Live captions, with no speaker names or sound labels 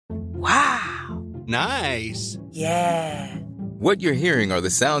Nice. Yeah. What you're hearing are the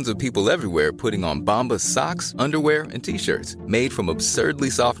sounds of people everywhere putting on Bombas socks, underwear, and T-shirts made from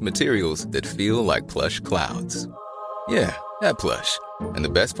absurdly soft materials that feel like plush clouds. Yeah, that plush. And the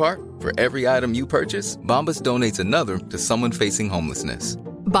best part? For every item you purchase, Bombas donates another to someone facing homelessness.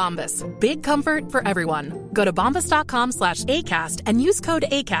 Bombas. Big comfort for everyone. Go to bombas.com/ACAST and use code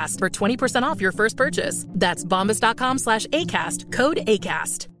ACAST for 20% off your first purchase. That's bombas.com/ACAST. Code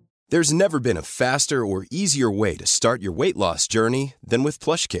ACAST. There's never been a faster or easier way to start your weight loss journey than with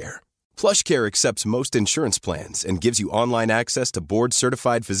PlushCare. PlushCare accepts most insurance plans and gives you online access to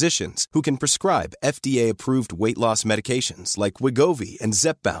board-certified physicians who can prescribe FDA-approved weight loss medications like Wegovy and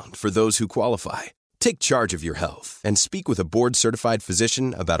Zepbound for those who qualify. Take charge of your health and speak with a board-certified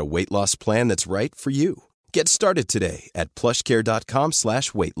physician about a weight loss plan that's right for you. Get started today at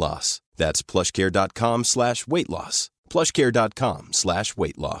plushcare.com/weightloss. That's plushcare.com/weightloss.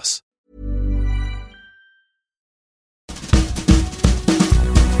 plushcare.com/weightloss.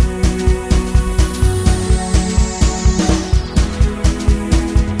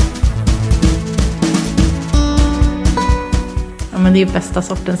 Ja, men det är bästa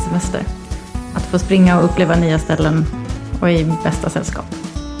sortens semester. Att få springa och uppleva nya ställen och i bästa sällskap.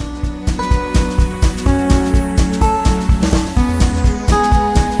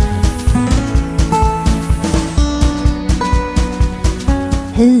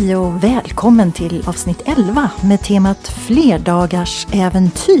 Hej och välkommen till avsnitt 11 med temat flerdagars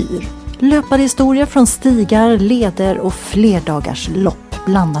äventyr. Löparhistoria från stigar, leder och flerdagars lopp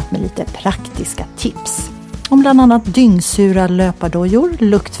blandat med lite praktiska tips. Om bland annat dyngsura löpardojor,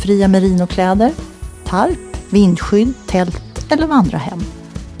 luktfria merinokläder, tarp, vindskydd, tält eller vandrarhem.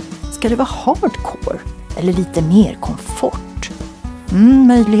 Ska det vara hardcore eller lite mer komfort?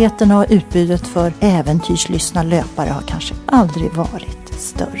 Möjligheterna och utbudet för äventyrslystna löpare har kanske aldrig varit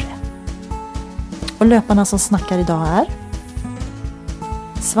större. Och löparna som snackar idag är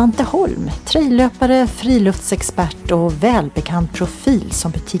Svante Holm, traillöpare, friluftsexpert och välbekant profil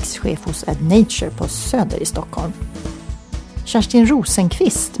som butikschef hos AdNature på Söder i Stockholm. Kerstin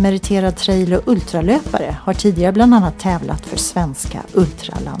Rosenqvist, meriterad trail- och ultralöpare, har tidigare bland annat tävlat för svenska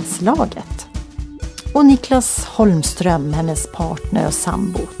ultralandslaget. Och Niklas Holmström, hennes partner och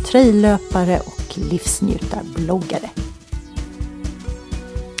sambo, traillöpare och livsnjutarbloggare.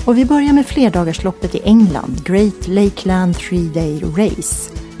 Och vi börjar med flerdagarsloppet i England, Great Lakeland 3-Day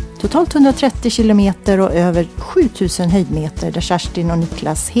Race. Totalt 130 kilometer och över 7000 höjdmeter där Kerstin och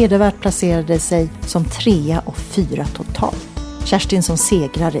Niklas hedervärt placerade sig som 3 och 4 totalt. Kerstin som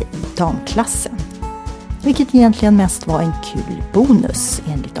segrare i damklassen. Vilket egentligen mest var en kul bonus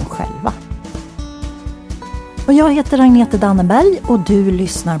enligt dem själva. Och jag heter Agnete Dannenberg och du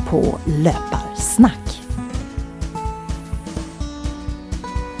lyssnar på Löparsnack.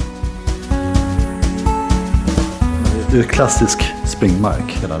 Det är klassisk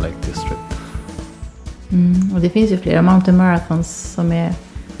springmark, hela Lake District. Och det finns ju flera mountain marathons som är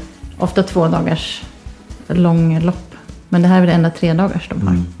ofta 2 dagars långlopp. Men det här är väl enda 3 dagars de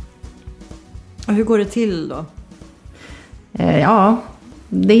har. Och hur går det till då? Ja,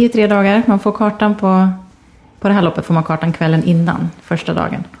 det är ju 3 dagar. Man får kartan på det här loppet får man kartan kvällen innan första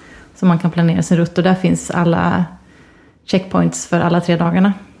dagen. Så man kan planera sin rutt och där finns alla checkpoints för alla 3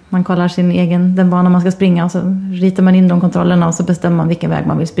 dagarna. Man kollar den bana man ska springa och så ritar man in de kontrollerna och så bestämmer man vilken väg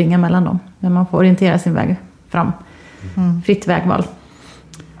man vill springa mellan dem. Men man får orientera sin väg fram. Fritt vägval.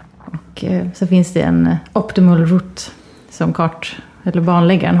 Och så finns det en optimal route som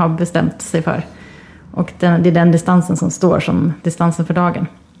banläggaren har bestämt sig för. Och det är den distansen som står som distansen för dagen.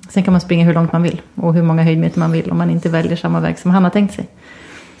 Sen kan man springa hur långt man vill och hur många höjdmeter man vill om man inte väljer samma väg som han har tänkt sig.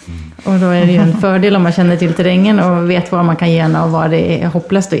 Och då är det ju en fördel om man känner till terrängen och vet vad man kan gena och vad det är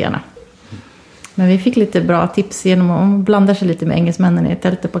hopplöst att gena. Men vi fick lite bra tips genom att blanda sig lite med engelsmännen i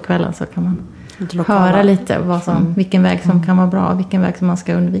tältet på kvällen så kan man höra lite vilken väg som kan vara bra och vilken väg som man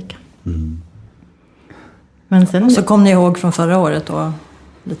ska undvika. Men sen, så kom ni ihåg från förra året då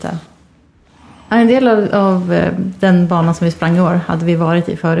lite? En del av den banan som vi sprang i år hade vi varit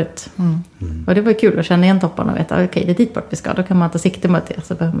i förut. Och det var kul att känna igen topparna och veta okej, det är dit bort vi ska. Då kan man ta sikte mot det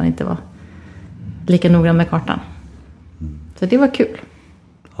så behöver man inte vara lika noggrann med kartan. Så det var kul.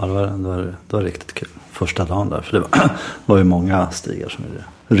 Ja, det var riktigt kul. Första dagen där. För det var ju många stigar som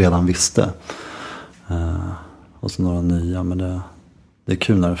vi redan visste. Och så några nya. Men det är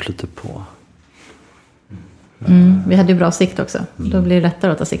kul när det flyter på. Vi hade ju bra sikt också. Då blir det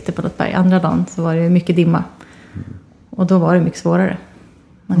lättare att ta sikte på något berg. Andra dagen så var det mycket dimma. Och då var det mycket svårare.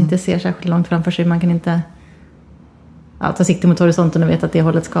 Man inte ser särskilt långt framför sig. Man kan inte ta sikte mot horisonten och veta att det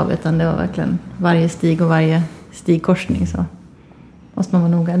hållet ska. Utan det var verkligen varje stig och varje stigkorsning. Så måste man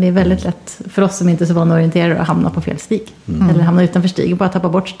vara noga. Det är väldigt lätt för oss som inte är så vana orienterade att hamna på fel stig. Eller hamna utanför stigen, bara tappa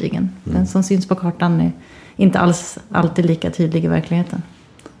bort stigen. Den som syns på kartan är inte alls alltid lika tydlig i verkligheten.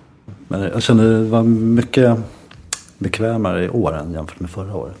 Men jag kände det var mycket bekvämare i år än jämfört med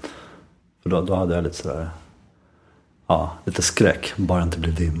förra året. För då hade jag lite sådär, lite skräck. Bara inte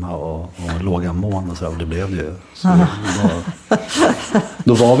blir dimma och låga moln och sådär. Och det blev det ju. Så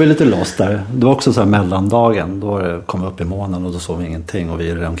då var vi lite lost där. Det var också så här mellandagen. Då kom vi upp i månen och då såg vi ingenting. Och vi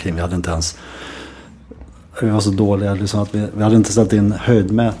irrade omkring. Vi hade inte ens... Vi var så dåliga liksom att vi hade inte ställt in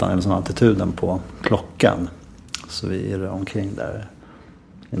höjdmätaren eller sån altituden på klockan. Så vi irrade omkring där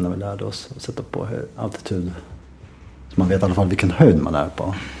innan vi lärde oss att sätta på altitud. Så man vet i alla fall vilken höjd man är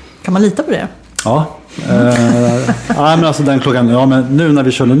på. Kan man lita på det? Ja, men alltså den klockan, men nu när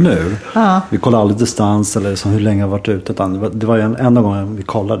vi körde nu, vi kollade aldrig distans eller liksom hur länge jag varit ute, utan det var ju en enda gång vi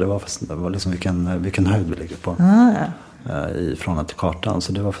kollade, det var liksom vilken höjd vi ligger på i förhållande till kartan,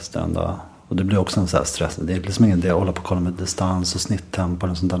 så det var faktiskt det enda, och det blir också en sån här stress, det är liksom ingen idé att hålla på och kolla med distans och snitttempo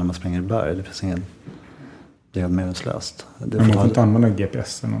och sånt där när man springer i berg, det finns ingen, det är helt meningslöst. Man får inte använda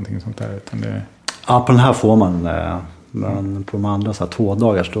GPS eller någonting sånt där, utan det... Ja, på den här får man... Men på de andra så här 2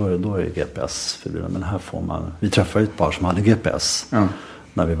 dagars då är det GPS förbjudet. Men här får man... Vi träffade ett par som hade GPS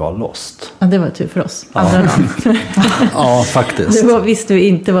när vi var lost. Ja, det var tur för oss. Andra dagen. Ja, faktiskt. Visste vi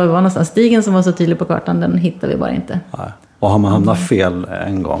inte var vi var någonstans. Stigen som var så tydlig på kartan, den hittade vi bara inte. Nej. Och har man hamnat fel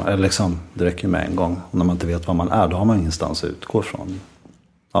en gång, eller liksom, det räcker med en gång. Och när man inte vet var man är, då har man ingenstans att utgå från.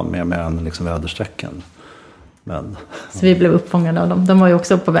 Ja, mer än liksom väderstrecken. Men... Så vi blev uppfångade av dem. De var ju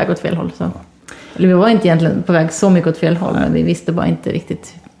också på väg åt fel håll, så... Eller vi var inte egentligen på väg så mycket åt fel håll, men vi visste bara inte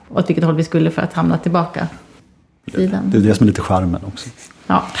riktigt åt vilket håll vi skulle för att hamna tillbaka. Det är det som är lite charmen också.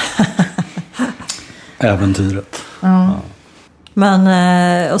 Ja. Äventyret. Ja. Men,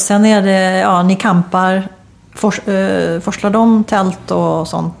 och sen är det, ni kampar, forslar de tält och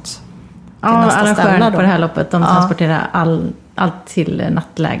sånt? Ja, arrangörerna på det här loppet, de transporterar allt till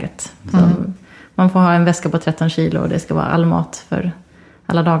nattläget. Så man får ha en väska på 13 kilo och det ska vara all mat för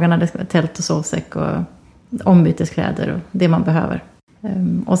alla dagarna. Det ska vara tält och sovsäck och ombyteskläder och det man behöver.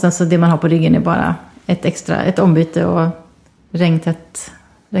 Och sen så det man har på ryggen är bara ett ombyte och regntätt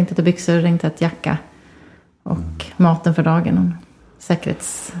byxor, regntätt jacka och maten för dagen och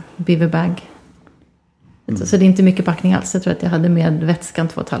säkerhetsbeaverbag. Så det är inte mycket packning alls. Jag tror att jag hade med vätskan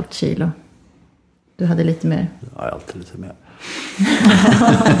 2,5 kilo. Du hade lite mer. Ja, alltid lite mer.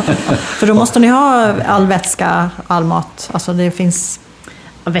 För då måste ni ha all vätska, all mat. Alltså det finns...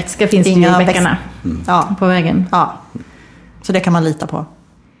 Vätska finns ju i bäckarna på vägen. Ja. Så det kan man lita på.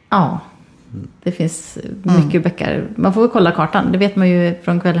 Ja, det finns mycket bäckar. Man får väl kolla kartan. Det vet man ju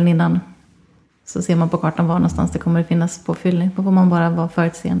från kvällen innan. Så ser man på kartan var någonstans det kommer att finnas påfyllning. Då får man bara vara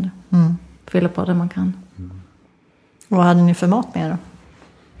förutseende. Fylla på det man kan. Vad hade ni för mat med då?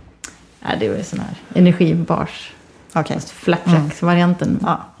 Ja, det var ju sån här energibars. Okej. Flapjack-varianten.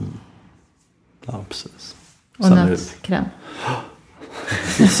 Ja, precis. Och nötkräm.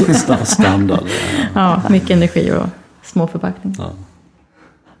 Standard. Ja, mycket energi och små förpackning. Ja.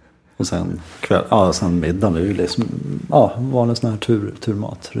 Och sen sen middagen, det är ju liksom vanlig sån här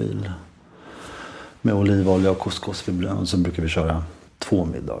turmat, ril. Med olivolja och couscous. Och så brukar vi köra 2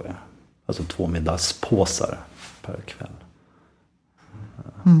 middagar. Alltså 2 middagspåsar per kväll.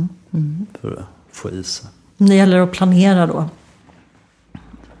 För att få i sig. Det gäller att planera då.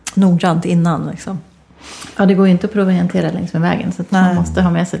 Noggrant innan liksom. Ja, det går ju inte att proviantera längs med vägen. Så att man måste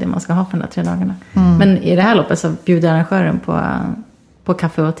ha med sig det man ska ha för de 3 dagarna. Men i det här loppet så bjuder arrangören på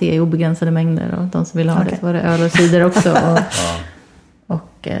kaffe och te i obegränsade mängder. Och de som vill ha det så var det öl och cider också.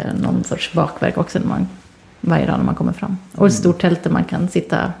 Och någon sorts bakverk också varje dag när man kommer fram. Och ett stort tält där man kan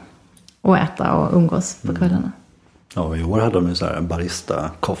sitta och äta och umgås på kvällarna. Ja, i år hade de ju så här en barista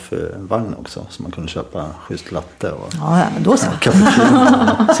koffevagn också. Så man kunde köpa schysst latte och då så.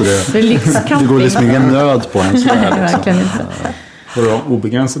 Så det går liksom ingen nöd på en sådär. Nej, verkligen inte. Var det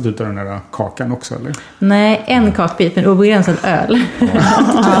obegränsat utav den där kakan också, eller? Nej, en kakbit men obegränsad öl.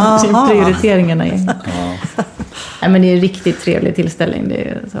 Prioriteringarna är. Nej, men det är en riktigt trevlig tillställning. Det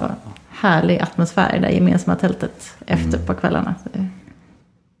är så härlig atmosfär i det gemensamma tältet efter på kvällarna. Så det är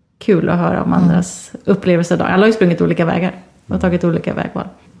kul att höra om andras upplevelser. Alla har ju sprungit olika vägar och tagit olika vägval.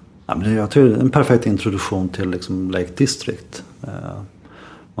 Ja, men jag tror det är en perfekt introduktion till liksom Lake District.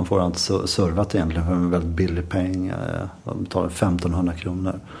 Man får alltså servat egentligen för en väldigt billig peng. Man betalar 1500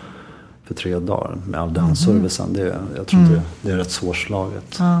 kronor för 3 dagar med all den servicen. Jag tror inte det är rätt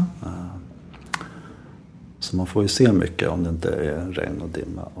svårslaget. Så man får ju se mycket om det inte är regn och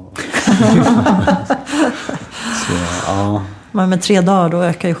dimma. Så, Men med 3 dagar då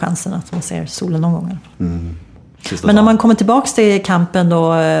ökar ju chansen att man ser solen någon gång. sista Men när dagen. man kommer tillbaka till campen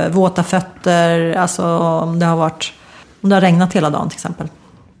då, våta fötter, alltså om det har regnat hela dagen till exempel.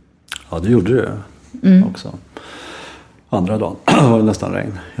 Ja, det gjorde det också. Andra dagen var det nästan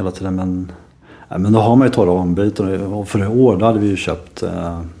regn hela tiden. Men då har man ju torra ombyten. Och för i år då hade vi ju köpt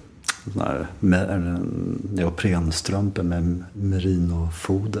såna här neoprenstrumpor med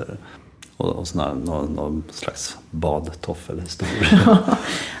merinofoder. Och sån här, någon slags badtoffelhistoria.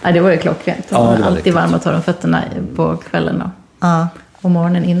 Ja, det var ju klockrent. Ja, det var alltid riktigt. varma torra om fötterna på kvällen då. Ja. Och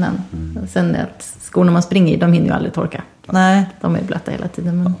morgonen innan. Sen att skorna man springer i, de hinner ju aldrig torka. Nej. De är blöta hela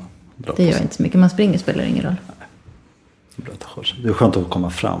tiden, men Bra det på gör sig. inte så mycket. Man springer spelar ingen roll. Det är skönt att komma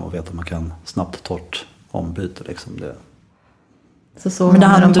fram och veta att man kan snabbt torrt ombyte. Liksom det. Så såg Men det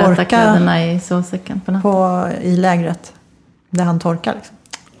man med hann de blöta torka kläderna i sovsäcken på natten. I lägret. Det han torkar liksom.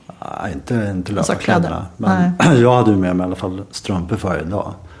 Nej, inte Alltså löparkläderna. kläder. Men jag hade ju med mig i alla fall strumpor för varje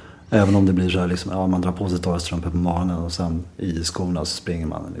dag. Även om det blir så här, liksom, man drar på sig torra strumpor på morgonen och sen i skorna så springer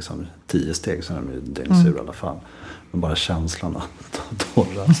man liksom 10 steg så är de ju dyngsur i alla fall. Men bara känslan att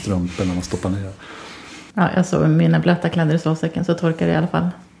torra strumpor när man stoppar ner. Ja, jag såg mina blöta kläder i sovsäcken så torkar det i alla fall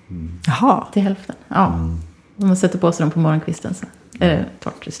Jaha. till hälften. Ja, om man sätter på sig dem på morgonkvisten så är det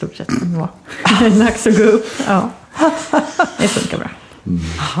torrt i stort sett. Det är dags att gå upp. Ja, det funkar bra.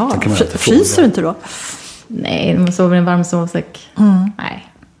 Jaha. Det kan man inte få Fryser då. du inte då? Nej, man sover i en varm sovsäck. Nej.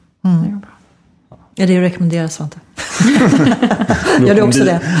 Det går bra. Ja, det rekommenderas Svante. Gör du också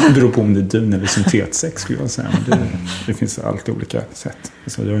det? Det beror på om det är dun eller syntetsex skulle jag säga. Men det finns alltid olika sätt.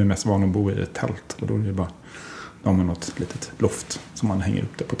 Så jag är mest van att bo i ett tält. Och då är det bara, då har man något litet loft som man hänger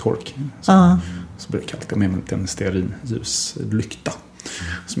upp det på tork. Så brukar jag alltid ha med mig en stearinljuslykta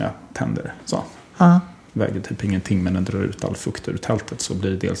som jag tänder. Så. Väger typ ingenting, men den drar ut all fukt ur tältet så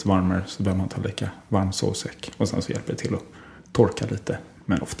blir det dels varmare, så behöver man ta lika varm sovsäck. Och sen så hjälper det till att torka lite.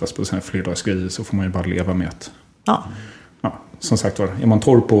 Men oftast på sådana här flerdagsgrejer så får man ju bara leva med att som sagt var, är man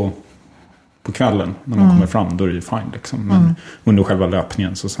torr på kvällen när man kommer fram, då är det ju fine liksom. Men under själva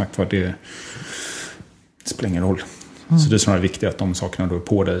löpningen så sagt var, det spelar ingen roll. Så det är snarare viktigt att de sakerna du är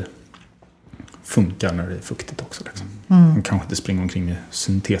på dig funkar när det är fuktigt också liksom. Man kanske inte springer omkring med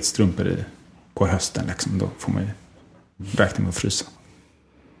syntetstrumpor på hösten liksom. Då får man ju räkna med att frysa.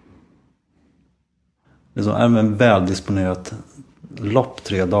 Det är så, en väldisponerat lopp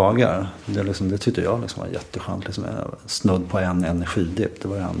 3 dagar. Det tyckte jag liksom var jätteskönt. Liksom, snudd på en energidipp. Det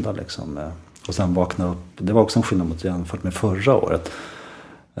var det enda. Liksom. Och sen vakna upp. Det var också en skillnad mot jämfört med förra året.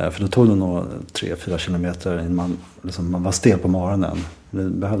 För då tog det nog 3-4 kilometer innan man var stel på morgonen. Det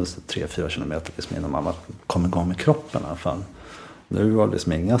behövdes 3-4 kilometer liksom, innan man kom igång med kroppen i alla fall. Det var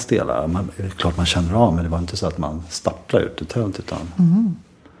liksom inga stelar. Det är klart man känner av, men det var inte så att man stapplar ut i tölt. Utan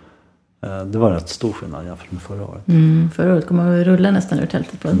det var rätt stor skillnad jämfört med förra året. Förra året kom man rulla nästan ur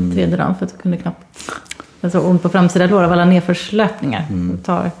tältet på den 3:e dagen för att jag kunde knappt. Alltså ont på framsida lår av alla nedförslöpningar.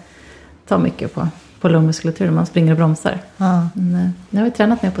 Det tar mycket på långmuskulaturen. Man springer och bromsar. Men, nu har vi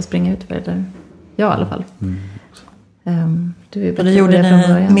tränat med på att springa ut. Eller jag i alla fall. Du är Det gjorde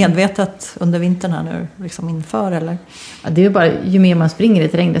ni medvetet under vintern här nu, liksom inför eller? Ja, det är ju bara, ju mer man springer i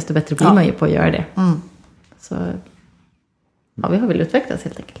terräng desto bättre blir man ju på att göra det. Så ja, vi har väl utvecklats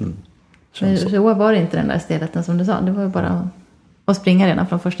helt enkelt. Men så var det inte den där stelheten som du sa. Det var ju bara att springa redan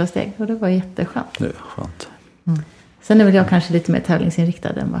från första steg. Och det var jätteskönt. Det är skönt. Sen är väl jag kanske lite mer tävlingsinriktad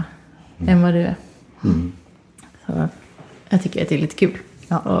än vad du är. Så jag tycker att det är lite kul.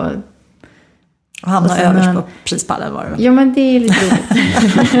 Ja. Och hamna och sen, överst på prispallen var det väl? Ja, men det är lite roligt.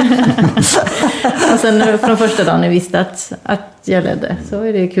 Och sen från första dagen när jag visste att jag ledde, så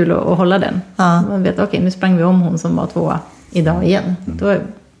är det kul att hålla den. Man vet, okej, nu sprang vi om hon som var 2 idag igen. Då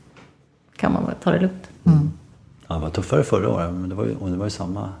kan man ta det lugnt. Ja, det var tuffare förra året, men det var ju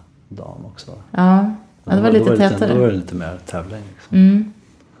samma dam också. Ja, det var lite tätare. Då var det lite mer tävling. Liksom.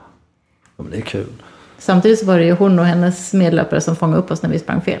 Ja, men det är kul. Samtidigt så var det ju hon och hennes medlöpare som fångade upp oss när vi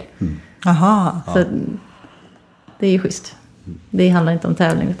sprang fel. Aha. Så det är ju schysst. Det handlar inte om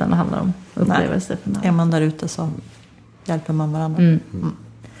tävling utan det handlar om upplevelser. Är man där ute så hjälper man varandra.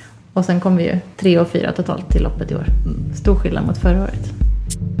 Och sen kom vi ju 3 och 4 totalt till loppet i år. Stor skillnad mot förra året.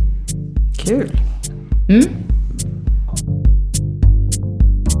 Kul.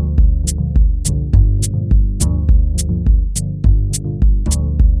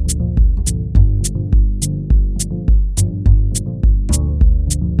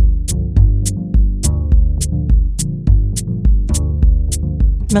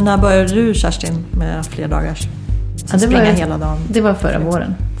 Men när började du, Kerstin, med flerdagars? Ja, springa hela dagen? Det var förra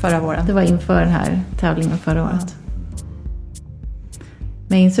våren. Förra våren? Det var inför den här tävlingen förra året.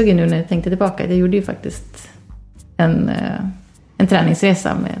 Men jag insåg ju nu när jag tänkte tillbaka att jag gjorde ju faktiskt en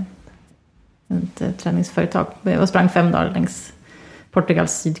träningsresa ett träningsföretag. Jag sprang 5 dagar längs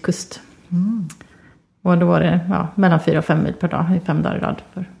Portugals sydkust. Och då var det mellan 4 och 5 mil per dag i 5 dagar i rad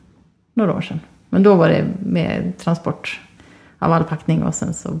för några år sedan. Men då var det med transport av all packning och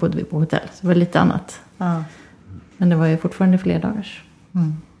sen så bodde vi på hotell. Så det var lite annat. Ja. Men det var ju fortfarande fler dagars.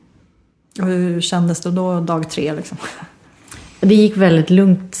 Och hur kändes det då dag 3 liksom? Det gick väldigt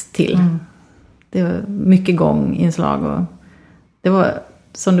lugnt till. Det var mycket gånginslag och det var,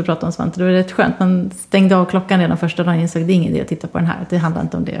 som du pratade om Svante, det var rätt skönt. Man stängde av klockan redan första dagen och insåg det är ingen idé att titta på den här. Det handlar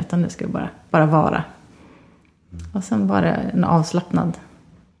inte om det, utan det ska bara vara. Och sen var det en avslappnad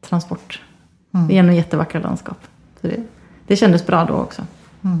transport genom jättevackra landskap. Så det kändes bra då också.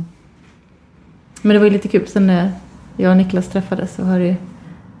 Men det var ju lite kul. Sen när jag och Niklas träffades så har jag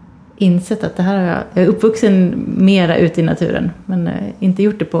insett att det här jag är uppvuxen mera ute i naturen. Men inte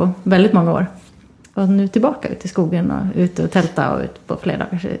gjort det på väldigt många år. Och nu tillbaka ut i skogen och ut och tälta och ut på flera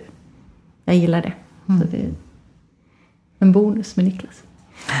dagar. Så jag gillar det. Så det är en bonus med Niklas.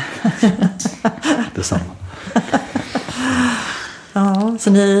 Detsamma. Ja,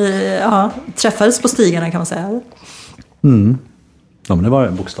 så ni träffades på stigarna kan man säga, eller? Ja, men det var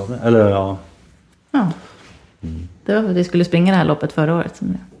bokstavligt. Eller ja. Ja. Det var för att vi skulle springa det här loppet förra året.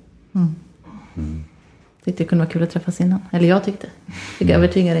 Som tyckte det kunde vara kul att träffas innan. Eller jag tyckte. Fick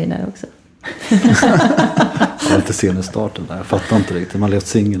övertyga dig där också. Jag var inte sen i starten där. Jag fattar inte riktigt. Man har levt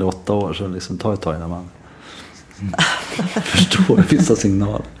singel i 8 år så liksom tar ett tag innan man förstår vissa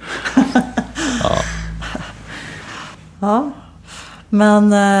signaler. Ja. Men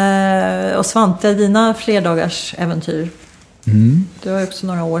och Svante, dina flerdagars äventyr. Du har ju också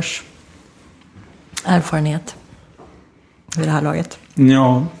några års erfarenhet vid det här laget.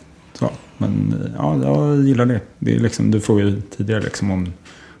 Ja, så. Men jag gillar det. Det är liksom, du frågade tidigare liksom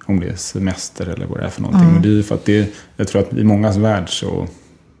om det är semester eller vad det är för någonting. Och det är för att jag tror att i mångas värld så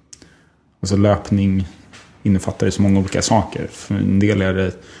alltså löpning innefattar ju så många olika saker. För en del är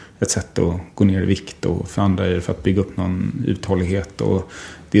det ett sätt att gå ner i vikt och för andra är det för att bygga upp någon uthållighet och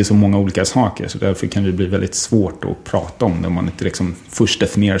det är så många olika saker så därför kan det bli väldigt svårt att prata om det om man inte liksom först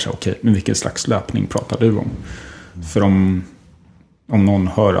definierar sig, okej, men vilken slags löpning pratar du om? För om någon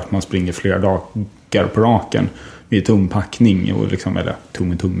hör att man springer flera dagar på raken med tung packning och liksom, eller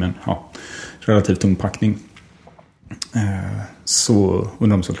tummen, relativt tung packning så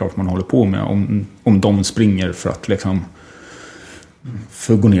undrar de såklart vad man håller på med om de springer för att liksom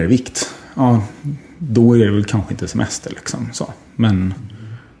för att gå ner i vikt, då är det väl kanske inte semester liksom, så. Men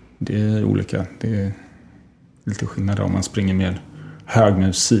det är olika, det är lite skillnad om man springer med hög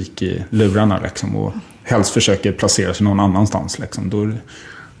musik i lurarna liksom, och helst försöker placera sig någon annanstans liksom, då är det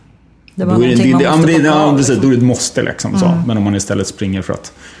ett måste liksom, så. Men om man istället springer för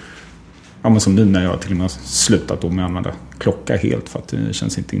att men som nu när jag till och med har slutat då med att använda klocka helt för att det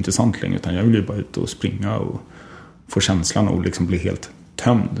känns inte intressant längre utan jag vill ju bara ut och springa och få känslan och liksom bli helt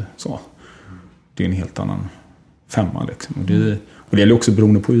tömd så. Det är en helt annan femma liksom. Och det gäller också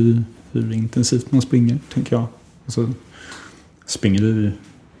beroende på hur intensivt man springer, tänker jag. Alltså, springer du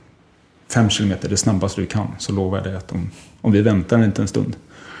 5 kilometer det snabbaste du kan så lovar jag dig att om vi väntar inte en stund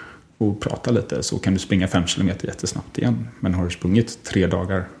och pratar lite så kan du springa 5 kilometer jättesnabbt igen. Men har du sprungit 3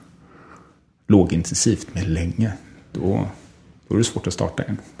 dagar lågintensivt med länge då är det svårt att starta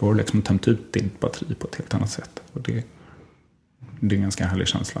igen. Då har du liksom tömt ut din batteri på ett helt annat sätt. Och det är en ganska härlig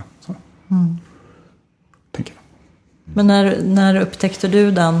känsla. Så. Tänker jag. Men när upptäckte du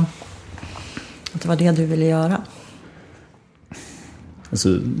att det var det du ville göra?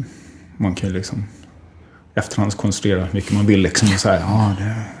 Alltså, man kan ju liksom efterhandskonstruera hur mycket man vill. Liksom, och så här,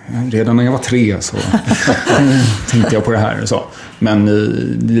 redan när jag var 3 så tänkte jag på det här. Och så. Men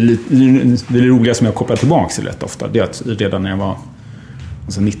det roliga som jag kopplar tillbaka till rätt ofta det är att redan när jag var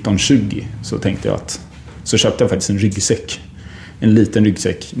 19-20 så tänkte jag så köpte jag faktiskt en liten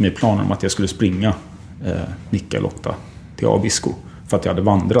ryggsäck med planen om att jag skulle springa Nikkaluokta till Abisko för att jag hade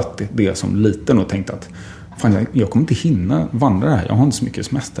vandrat det som liten och tänkte att fan, jag kommer inte hinna vandra det här. Jag har inte så mycket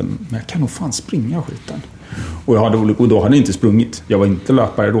semester, men jag kan nog fan springa skiten. Och då hade jag inte sprungit. Jag var inte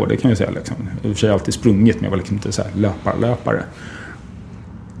löpare då, det kan jag säga. Liksom. Jag har i och för sig alltid sprungit, men jag var liksom inte så här löpare.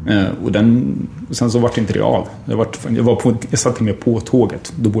 Och sen så var det inte det av. Jag satt till med på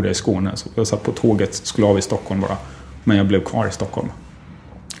tåget. Då bodde jag i Skåne. Så jag satt på tåget, skulle av i Stockholm bara. Men jag blev kvar i Stockholm.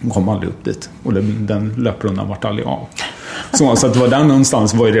 Jag kom aldrig upp dit. Och den löprundan vart aldrig av. Så att det var där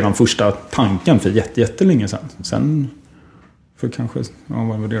någonstans var ju redan första tanken för jättelänge sedan. Sen för kanske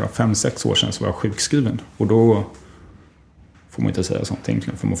 5-6 år sedan så var jag sjukskriven. Och då får man inte säga sånt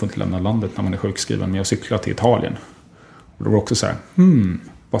egentligen. För man får inte lämna landet när man är sjukskriven. Men jag cyklade till Italien. Och då var det också så här,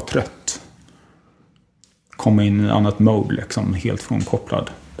 var trött. Komma in i ett annat mode liksom, helt frånkopplad.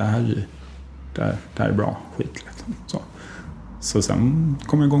 Det här är ju det här är bra skit. Liksom. Så sen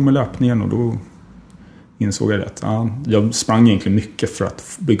kom jag igång med löpningen och då insåg jag att jag sprang egentligen mycket för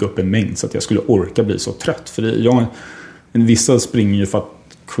att bygga upp en mängd så att jag skulle orka bli så trött. För vissa springer ju för att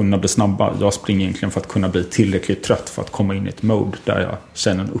kunna bli snabba. Jag springer egentligen för att kunna bli tillräckligt trött för att komma in i ett mode där jag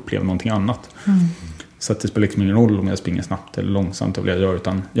känner och upplever någonting annat. Så att det spelar liksom ingen roll om jag springer snabbt eller långsamt eller vad jag gör,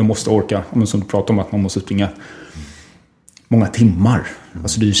 utan jag måste orka. Som du pratar om att man måste springa många timmar.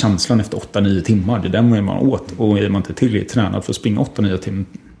 Alltså det är ju känslan efter 8-9 timmar. Det är den man åt. Och är man inte tillräckligt tränad för att springa 8-9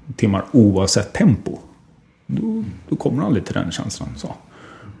 timmar oavsett tempo, då kommer man aldrig till den känslan. Så.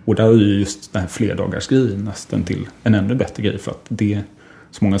 Och där är ju just den här flerdagarsgrejen nästan till en ännu bättre grej, för att det,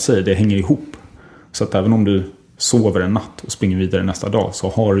 som många säger, det hänger ihop. Så att även om du sover en natt och springer vidare nästa dag, så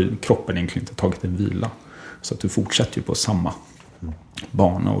har kroppen egentligen inte tagit en vila. Så att du fortsätter ju på samma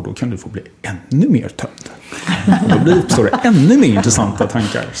bana, och då kan du få bli ännu mer tömd. Då uppstår det ännu mer intressanta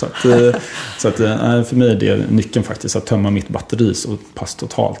tankar. Så att för mig är det nyckeln faktiskt, att tömma mitt batteri så pass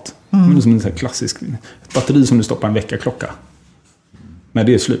totalt. Men det är som en sån här klassisk, ett batteri som du stoppar en väckarklocka. När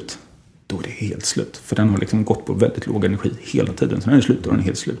det är slut, då är det helt slut. För den har liksom gått på väldigt låg energi hela tiden. Så när den är slut, då är den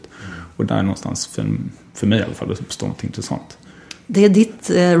helt slut. Och där någonstans, för mig i alla fall, uppstår något intressant. Det är ditt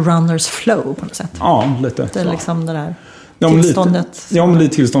runners flow på något sätt. Ja, lite. Det är liksom det där tillståndet. Men det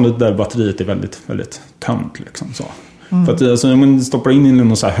tillståndet där batteriet är väldigt, väldigt tömt. Liksom, så. För att alltså, om man stoppar in i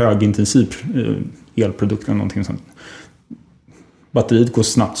någon så här högintensiv elprodukt eller någonting sånt. Batteriet går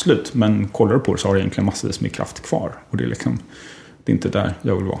snabbt slut, men kollar du på det så har det egentligen massor med kraft kvar. Och det är liksom, det är inte där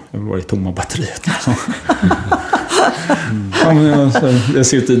jag vill vara. Jag vill vara i tomma batteriet. Liksom. Ja, men jag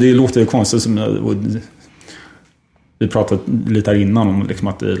ser att det låter ju konstigt som vi pratade lite här innan om liksom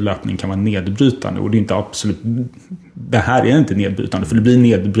att löpning kan vara nedbrytande, och det är inte absolut, det här är inte nedbrytande, för det blir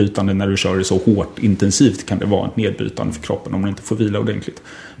nedbrytande när du kör det så hårt intensivt, kan det vara nedbrytande för kroppen om man inte får vila ordentligt.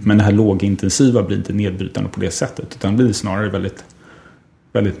 Men det här lågintensiva blir inte nedbrytande på det sättet, utan det blir snarare väldigt,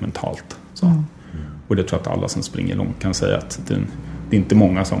 väldigt mentalt. Så. Och det tror jag att alla som springer långt kan säga, att det är inte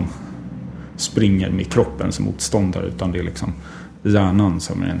många som springer med kroppen som motståndare, utan det är liksom hjärnan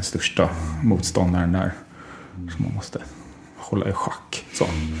som är den största motståndaren där. Som man måste hålla i schack. Så.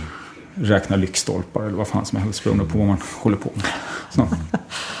 Räkna lyktstolpar eller vad fan som helst, beroende på vad man håller på med. Så.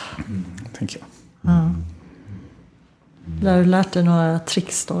 Tänker jag. Har du lärt dig några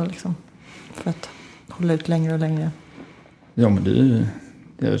tricks då liksom, för att hålla ut längre och längre? Ja, men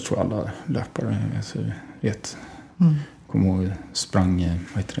jag tror alla löpare vet. Kommer ihåg, sprang,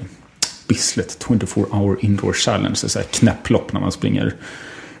 vad heter det? Bislett 24-hour indoor challenge. Så här knäpplopp när man springer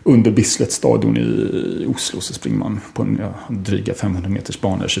under Bislett stadion i Oslo, så springer man på en dryga 500 meters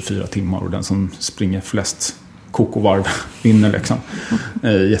bana i 24 timmar, och den som springer flest kokovarv vinner liksom.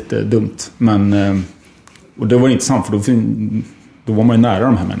 Jättedumt. Men och det var intressant, för då var man ju nära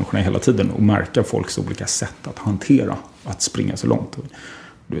de här människorna hela tiden och märka folks olika sätt att hantera att springa så långt. Och,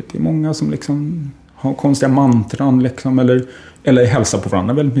 du vet, det är många som liksom har konstiga mantran liksom, eller hälsar på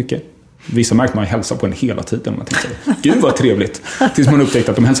varandra väldigt mycket. Vissa märker man hälsar på en hela tiden. Man tänkte, gud vad trevligt. Tills man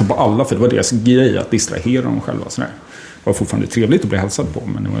upptäckte att de hälsar på alla, för det var deras grej att distrahera dem själva. Sådär. Det var fortfarande trevligt att bli hälsad på.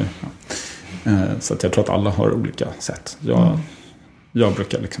 Men det var, så att jag tror att alla har olika sätt. Jag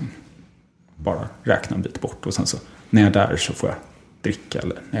brukar liksom bara räkna en bit bort. Och sen så, när jag är där så får jag dricka.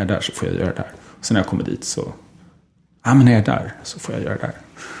 Eller när jag är där så får jag göra det där. Och sen när jag kommer dit så, men när jag är där så får jag göra det där.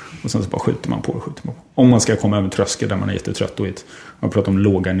 Och sen så bara skjuter man på. Om man ska komma över tröskel där man är jättetrött, och man pratar om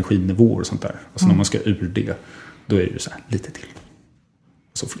låga energinivåer och sånt där. Alltså när man ska ur det, då är det ju så här, lite till.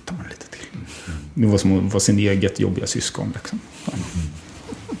 Och så flyttar man lite till. Det var som att vara sin eget jobbiga syskon liksom.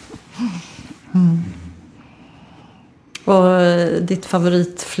 Och ditt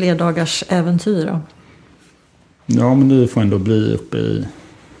favorit flerdagars äventyr då? Ja, men det får ändå bli uppe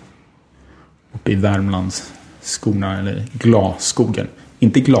i Värmlands skorna, eller glasskogen.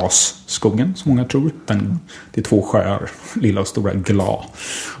 Inte glasskogen som många tror, utan det är 2 sjöar, lilla och stora Gla.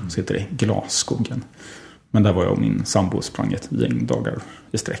 Så heter det Glasskogen. Men där var jag och min sambo sprang ett gäng dagar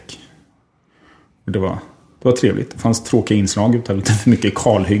i sträck. Och det var trevligt. Det fanns tråkiga inslag utav lite för mycket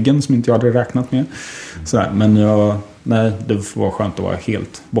kalhyggen som inte jag hade räknat med. Sådär. Men det var skönt att vara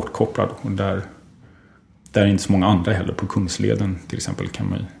helt bortkopplad. Och där är inte så många andra heller. På Kungsleden till exempel kan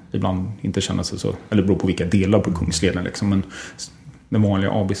man ibland inte känna sig så, eller beror på vilka delar på Kungsleden liksom. Men den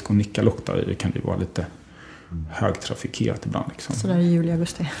vanliga Abisko och Nikkaluokta kan ju vara lite högtrafikerat ibland. Liksom. Så där i juli,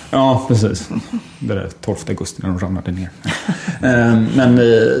 augusti. Ja, precis. Det där 12 augusti när de ramlade ner.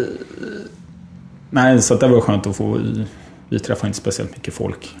 Nej, så det var skönt att få. Vi träffade inte speciellt mycket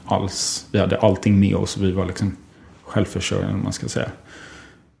folk alls. Vi hade allting med oss, och vi var liksom självförsörjande, om man ska säga.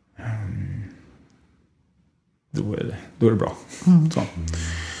 Då är det bra. Så.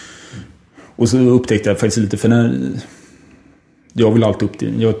 Och så upptäckte jag faktiskt lite, för när jag vill alltid upp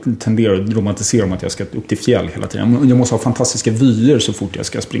till, jag tenderar att romantisera om att jag ska upp till fjäll hela tiden. Jag måste ha fantastiska vyer så fort jag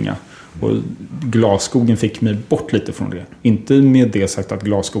ska springa. Och glasskogen fick mig bort lite från det. Inte med det sagt att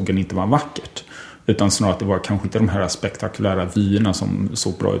glasskogen inte var vackert, utan snarare att det var kanske inte de här spektakulära vyerna som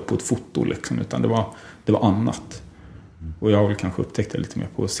såg bra ut på ett foto liksom, utan det var annat. Och jag har väl kanske upptäckt det lite mer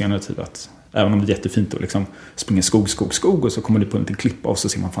på senare tid, att även om det är jättefint att liksom springa skog och så kommer det på en liten klippa och så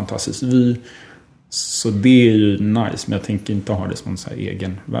ser man fantastisk vy. Så det är ju nice, men jag tänker inte ha det som en så här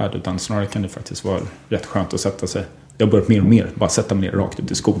egen värld, utan snarare kan det faktiskt vara rätt skönt att sätta sig. Jag har börjat mer och mer bara sätta mig ner rakt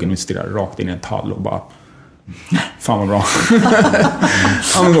ut i skogen och stirra rakt in i en tall och bara fan vad bra.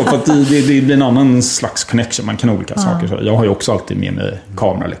 Ja, men då, för att det blir en annan slags connection, man kan ha olika saker. Så jag har ju också alltid med mig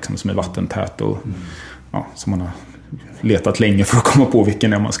kamera liksom, som är vattentät och som man har letat länge för att komma på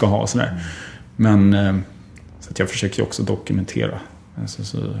vilken man ska ha. Sådär. Men så att jag försöker ju också dokumentera.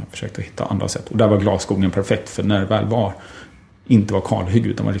 Så jag försökte hitta andra sätt. Och där var glasskogen perfekt, för när det väl inte var kalhygge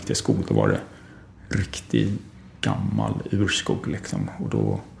utan var riktig skog, då var det riktigt gammal urskog liksom. Och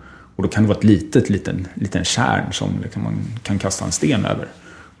då kan det vara ett liten kärn som liksom man kan kasta en sten över.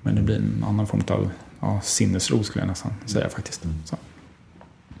 Men det blir en annan form av sinnesro, skulle jag nästan säga faktiskt. Så.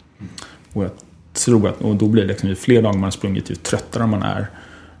 Och jag tror att, och då blir det liksom, ju fler dagar man har sprungit, ju tröttare man är,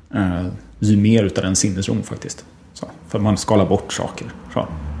 ju mer utav den sinnesron faktiskt. Så, för man skalar bort saker. Så,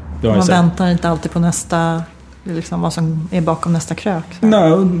 man väntar inte alltid på nästa, liksom vad som är bakom nästa krök. Så.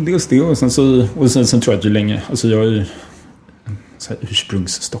 Nej, dels det. Och sen tror jag att ju länge, alltså jag är ju så här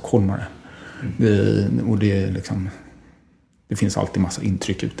ursprungsstockholmare. Och det är liksom, det finns alltid massa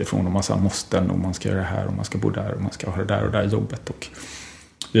intryck utifrån och massa måsten, och man ska göra det här och man ska bo där och man ska ha det där och där jobbet. Och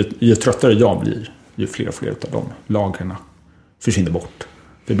ju tröttare jag blir, ju fler och fler av de lagren försvinner bort.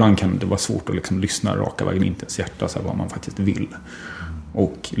 För ibland kan det vara svårt att liksom lyssna raka vägen in till ens hjärta, så här, vad man faktiskt vill.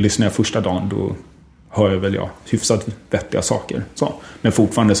 Och lyssnar jag första dagen, då hör jag väl hyfsat vettiga saker. Så. Men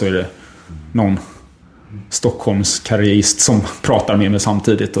fortfarande så är det någon Stockholms karriärist som pratar med mig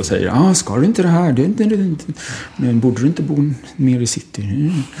samtidigt och säger ska du inte det här? Men borde du inte bo mer i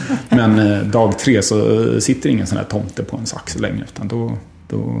city? Men dag 3 så sitter ingen sån här tomte på en sax längre, utan då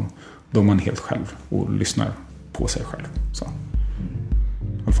är man helt själv och lyssnar på sig själv. Så. I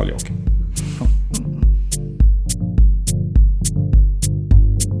alla fall jag. Ja.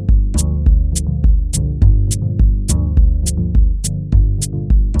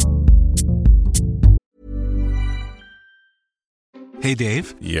 Hey, Dave.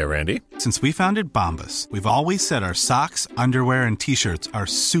 Yeah, Randy. Since we founded Bombas, we've always said our socks, underwear, and T-shirts are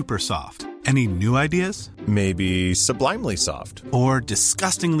super soft. Any new ideas? Maybe sublimely soft. Or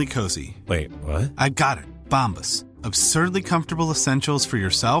disgustingly cozy. Wait, what? I got it. Bombas. Absurdly comfortable essentials for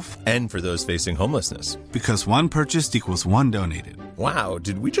yourself and for those facing homelessness. Because one purchased equals one donated. Wow,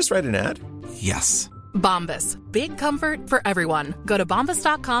 did we just write an ad? Yes. Bombas. Big comfort for everyone. Go to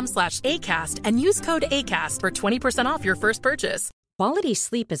bombas.com/ACAST and use code ACAST for 20% off your first purchase. Quality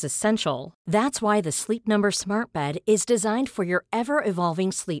sleep is essential. That's why the Sleep Number Smart Bed is designed for your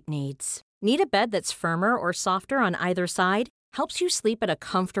ever-evolving sleep needs. Need a bed that's firmer or softer on either side? Helps you sleep at a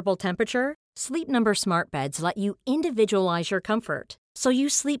comfortable temperature? Sleep Number Smart Beds let you individualize your comfort, so you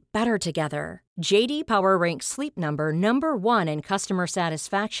sleep better together. JD Power ranks Sleep Number #1 in customer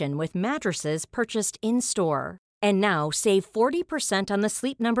satisfaction with mattresses purchased in-store. And now save 40% on the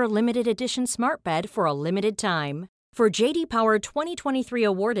Sleep Number Limited Edition Smart Bed for a limited time. For JD Power 2023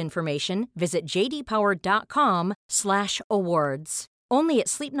 award information, visit jdpower.com/awards. Only at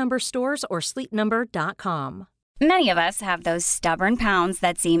Sleep Number stores or sleepnumber.com. Many of us have those stubborn pounds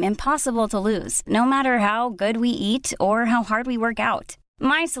that seem impossible to lose, no matter how good we eat or how hard we work out.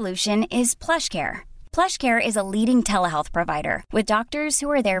 My solution is PlushCare. PlushCare is a leading telehealth provider with doctors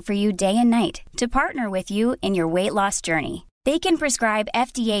who are there for you day and night to partner with you in your weight loss journey. They can prescribe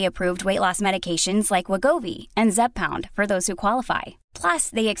FDA-approved weight loss medications like Wegovy and Zepbound for those who qualify. Plus,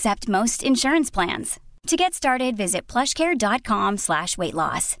 they accept most insurance plans. To get started, visit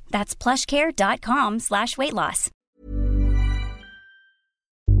plushcare.com/weightloss. That's plushcare.com/weightloss.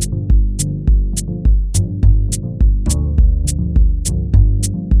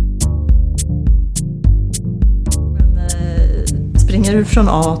 Springer du från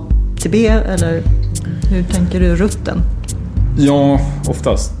A till B, eller hur tänker du rutten? Ja,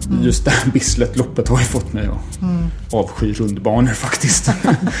 oftast. Just det här Bislett-loppet har ju fått mig att avsky rundbanor faktiskt.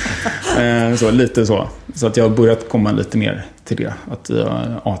 Så lite så. Så att jag har börjat komma lite mer till det. Att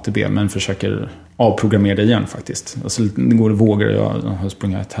A till B, men försöker avprogrammera det igen faktiskt. Alltså, det går i vågor. Jag har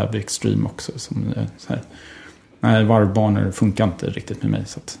sprungit ett Täby Extreme också. Som så här. Nej, varvbanor funkar inte riktigt med mig.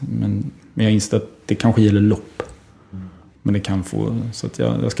 Så att, men jag inser att det kanske gäller lopp. Men det kan få, så att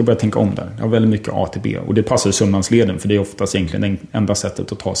jag ska börja tänka om där. Jag har väldigt mycket A till B. Och det passar ju Sörmlandsleden, för det är oftast egentligen det enda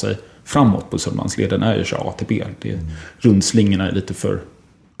sättet att ta sig framåt på Sörmlandsleden är ju att köra A till B. Rundslingorna är lite för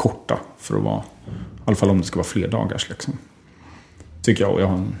korta för att vara, i alla fall om det ska vara fler dagars liksom. Tycker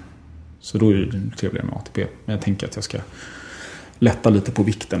jag. Och så då är det trevligare med A till B. Men jag tänker att jag ska lätta lite på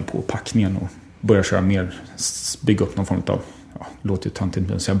vikten på packningen och börja köra mer, bygga upp någon form av, det låter ju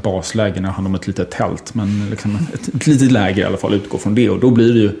töntigt att säga basläge när jag handlar om ett litet tält, men liksom ett litet läge i alla fall, utgå från det, och då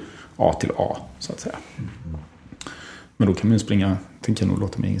blir det ju A till A så att säga. Men då kan man ju springa, tänker jag nog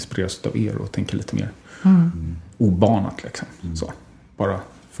låta mig inspireras av er och tänka lite mer obanat liksom. Så, bara,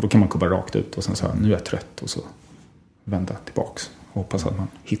 för då kan man komma rakt ut och sen så här, nu är jag trött, och så vända tillbaks och hoppas att man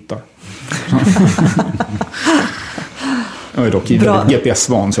hittar. Jag är dock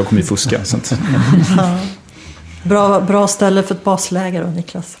GPS-van, så jag kommer ju fuska. Så att... Bra ställe för ett basläger då,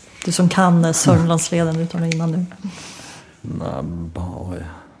 Niklas. Du som kan Sörmlandsleden utan och innan nu.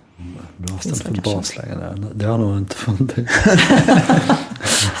 Bra ställe för ett basläger där. Det har nog inte funnits.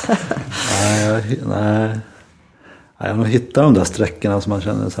 Nej. Jag har nog hittat de där sträckorna som man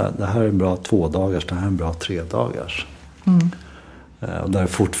känner så här, det här är en bra 2 dagars, det här är en bra 3 dagars. Och där är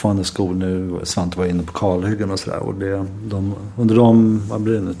fortfarande skor nu. Svante var inne på kalhyggen och sådär. Och under de, vad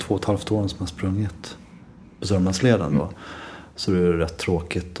blir det nu, 2,5 åren som har sprungit på Sörmlandsleden då. Så det är rätt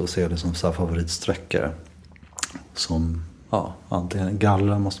tråkigt att se det som så här favoritsträckor. Som, antingen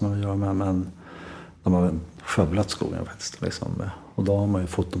gallra måste man göra med, men de har skövlat skogen faktiskt. Liksom. Och då har man ju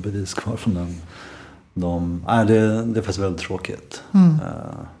fått något bevis kvar från den. Det är faktiskt väldigt tråkigt.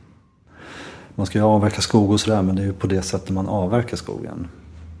 Man ska ju avverka skog och sådär, men det är ju på det sättet man avverkar skogen.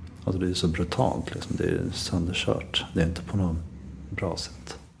 Alltså det är ju så brutalt liksom. Det är ju sönderkört. Det är inte på något bra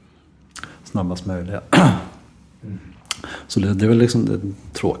sätt. Snabbast möjliga. Så det är väl liksom det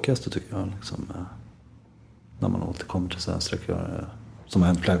tråkigaste tycker jag liksom, när man återkommer till sådana sträckor som har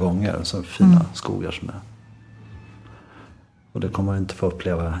hänt flera gånger. Så fina skogar som är. Och det kommer man inte få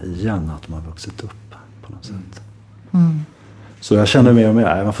uppleva igen, att de har vuxit upp på något sätt. Så jag känner mer och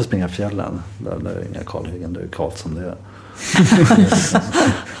mer, man får springa i fjällen. Där är inga kalhyggen, det är kallt som det är.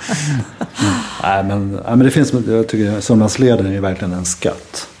 Nej, men det finns, jag tycker Sörmlandsleden är verkligen en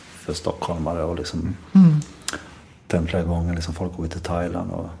skatt för stockholmare. Och liksom, den flera gånger liksom, folk går till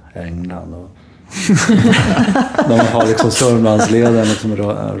Thailand och England. Och de har liksom Sörmlandsleden liksom,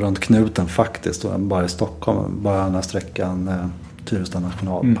 runt knuten faktiskt. Och bara i Stockholm, bara den här sträckan Tyresta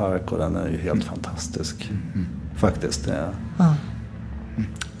nationalpark. Och den är ju helt fantastisk. Faktiskt.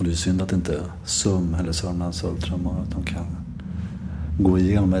 Och det är synd att inte SUM eller Sörmlands Ultramaraton kan gå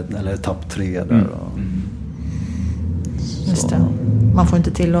igenom eller etapp 3 där. Just det. Man får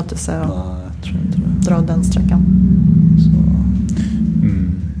inte tillåtelse att dra den sträckan.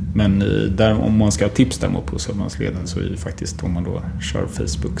 Men där, om man ska ha tips däremot på Sörmlandsleden, så är det faktiskt, om man då kör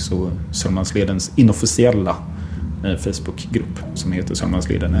Facebook, så Sörmlandsledens inofficiella Facebookgrupp som heter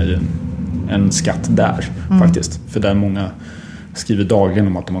Sörmlandsleden är ju en skatt där faktiskt. För där många skriver dagligen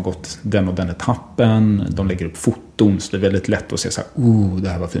om att de har gått den och den etappen. De lägger upp foton, så det är väldigt lätt att se så här, det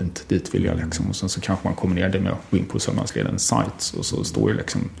här var fint, dit vill jag liksom. Och sen så kanske man kommer ner det med att gå in på Sörmlandsledens sites, och så står det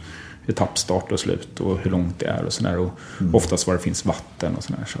liksom etappstart och slut och hur långt det är och sådär. Och oftast var det finns vatten och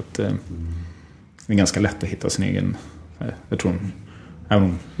sådär. Så att det är ganska lätt att hitta sin egen, jag tror, även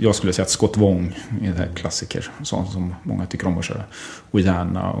om jag skulle säga att Skottvång är det här klassiker, sånt som många tycker om att köra. Och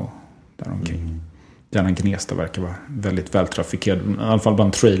Järna och däromkring. Järna Gnesta verkar vara väldigt vältrafikerad. I alla fall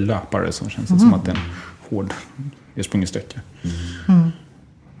bland trail-löpare så känns det som att det är en hård sprungsträcka.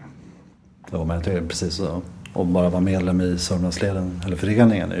 Ja, men jag tycker precis så. Och bara vara medlem i Sörmlandsleden eller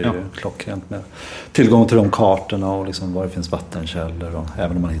föreningen är ju klockrent med tillgång till de kartorna och liksom var det finns vattenkällor, och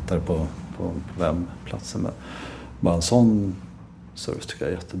även om man hittar det på webbplatsen. Men bara en sån service tycker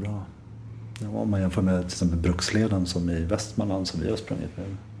jag är jättebra. Om man jämför med till exempel Bruksleden som i Västmanland som vi har sprungit med.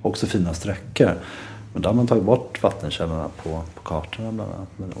 Också fina sträckor. Men där har man tagit bort vattenkällorna på kartorna bland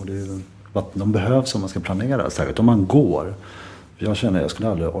annat. Och det är ju, de behövs om man ska planera, särskilt om man går. För jag känner att jag skulle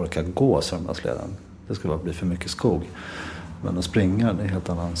aldrig orka gå Sörmlandsleden. Det skulle bara bli för mycket skog. Men att springa, det är en helt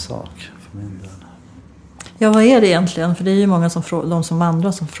annan sak för min del. Ja, vad är det egentligen? För det är ju många som frågar, de som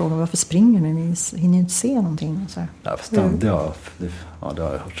vandrar som frågar varför springer ni? Ni hinner ju inte se någonting. Så här. Ja, fast det har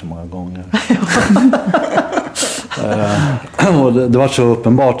jag hört så många gånger. Och det var så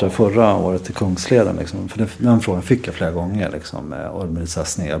uppenbart där förra året i Kungsleden. Liksom. För den frågan fick jag flera gånger. Liksom, och med så här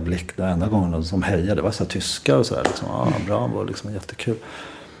sned blick. Den enda gången som hejade, det var så här tyskar och sådär. Liksom, bravo, liksom, jättekul.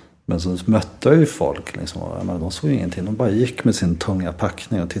 Men så mötte jag ju folk. Liksom, och, de såg ju ingenting. De bara gick med sin tunga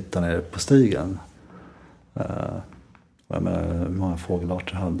packning och tittade ner på stigen. Och jag menar, hur många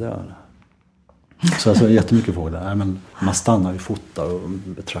fågelarter hade jag? Så alltså, jättemycket fåglar. Nej, men man stannar och fotar och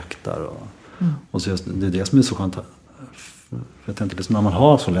betraktar. Och så just, det är det som är så skönt. Jag tänkte liksom, när man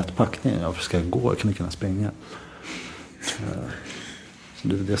har så lätt packning, varför ska jag gå? Jag kan inte kunna springa. Så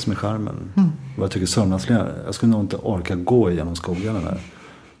det är det som är charmen. Och jag tycker Sörmlandsleden, jag skulle nog inte orka gå igenom skogarna där.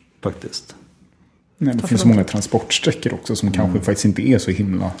 Faktiskt. Nej, det finns så många transportsträckor också som kanske faktiskt inte är så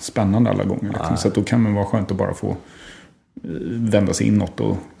himla spännande alla gånger. Liksom. Så att då kan man vara skönt att bara få vända sig inåt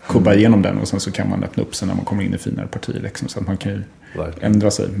och kubba igenom den. Och sen så kan man öppna upp sig när man kommer in i finare partier. Liksom, så att man kan ju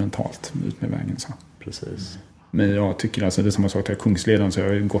ändra sig mentalt ut med vägen. Så. Precis. Men jag tycker alltså, det är som jag sa till Kungsleden, så jag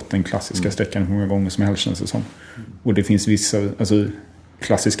har ju gått den klassiska sträckan hur många gånger som helst känns det som. Och det finns vissa, alltså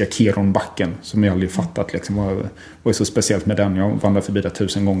klassiska Keronbacken som jag aldrig fattat liksom, vad är så speciellt med den. Jag vandrar förbi där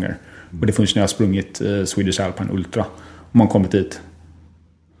 1000 gånger. Och det finns när jag har sprungit Swedish Alpine Ultra. Och man kommer dit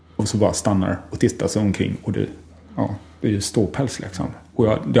och så bara stannar och tittar sig omkring. Och det är ju ståpäls liksom.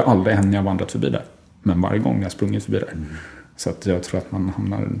 Och det har aldrig hänt när jag vandrat förbi där. Men varje gång jag har sprungit förbi där. Så att jag tror att man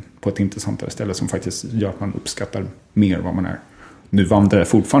hamnar på ett intressantare ställe som faktiskt gör att man uppskattar mer vad man är. Nu vandrar jag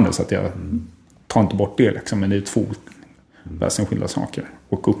fortfarande så att jag tar inte bort det liksom. Men det är 2 väsensskilda saker.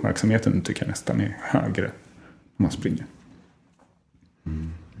 Och uppmärksamheten tycker jag nästan är högre om man springer.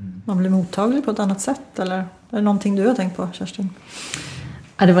 Man blir mottaglig på ett annat sätt, eller är det någonting du har tänkt på, Kerstin?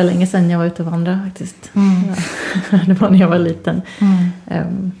 Ja, det var länge sedan jag var ute och vandrade faktiskt. Det var när jag var liten.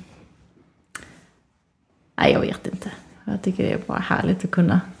 Nej, jag vet inte. Jag tycker det är bara härligt att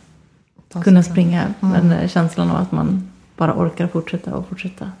kunna springa. Men känslan av att man bara orkar fortsätta och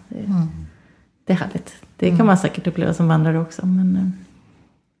fortsätta. Det är härligt. Det kan man säkert uppleva som vandrare också. Men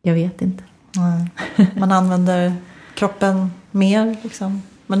jag vet inte. Man använder kroppen mer liksom.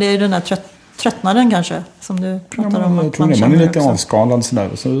 Men det är ju den här tröttnaden kanske som du pratar om. Jag tror att man är lite avskalad sådär.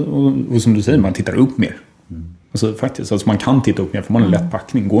 Och som du säger, man tittar upp mer. Alltså faktiskt, alltså man kan titta upp mer för man har en lätt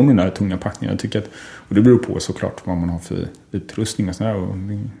packning. Går med den där tunga packningen. Jag tycker att, och det beror på såklart vad man har för utrustning och sådär. Och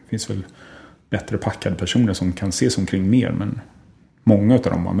det finns väl bättre packade personer som kan se sig omkring mer. Men många av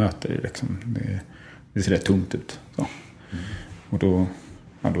dem man möter liksom, det ser rätt tungt ut. Så. Och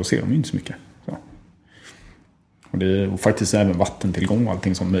då ser de ju inte så mycket. Så. Och faktiskt även vattentillgång och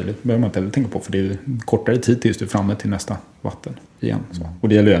allting som möjligt behöver man inte heller tänka på. För det är kortare tid tills du är framme till nästa vatten igen. Så. Och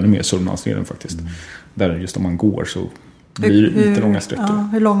det gäller ju ännu mer Sörmlandsleden faktiskt. Där just om man går så blir det lite långa sträckor. Ja,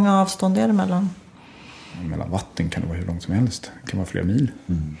 hur långa avstånd är det mellan? Mellan vatten kan det vara hur långt som helst. Det kan vara flera mil.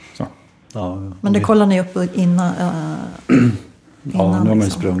 Så. Ja, men det kollar ni upp innan? Ja, nu har man ju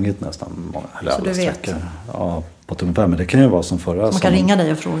sprungit nästan många alla sträckor. Ja, på ett ungefär. Men det kan ju vara som förra. Så man kan ringa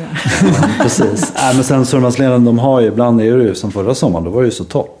dig och fråga. Ja, precis. Men sen Sörmlandsleden, de har ju, ibland är det ju som förra sommaren, då var det ju så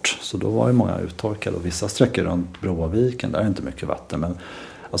torrt. Så då var ju många uttorkade. Och vissa sträckor runt Broaviken, där är inte mycket vatten. Men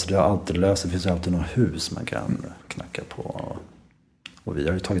alltså det har alltid löst. Det finns ju alltid några hus man kan knacka på. Och vi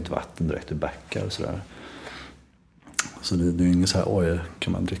har ju tagit vatten direkt ur bäckar och sådär. Så det är ju inget så här, oj,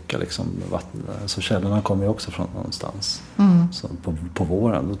 kan man dricka liksom vatten. Så källorna kommer ju också från någonstans. Så på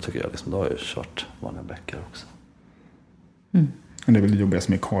våren, då tycker jag liksom, då har jag ju kört vanliga bäckar också. Det är väl det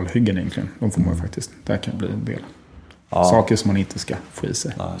jobbigaste med kalhyggen egentligen. De får man ju faktiskt, där kan bli en del. Saker som man inte ska få i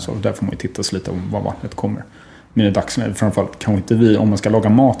sig. Så där får man ju titta och lite om var vattnet kommer. Men i dagsläget, framförallt kanske inte vi, om man ska laga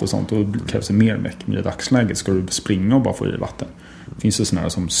mat och sånt, då krävs det mer meck. Men i dagsläget ska du springa och bara få i vatten. Det finns ju sådana här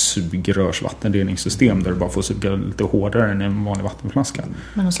som sugrörsvattenreningssystem där du bara får suga lite hårdare än en vanlig vattenflaska.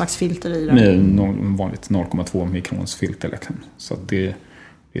 Med någon slags filter i det? Med en vanligt 0,2 mikrons filter. Liksom. Så att det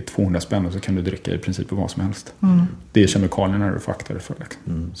är 200 spänn och så kan du dricka i princip vad som helst. Det är kemikalierna du får akta dig för.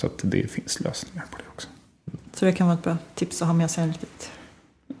 Liksom. Så att det finns lösningar på det också. Så det kan vara ett bra tips att ha med sig en litet...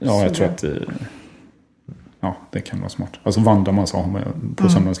 Ja, jag tror att det kan vara smart. Alltså vandrar man så har man på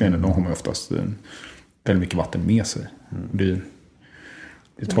Sörmlandsleden, då har man oftast väldigt mycket vatten med sig.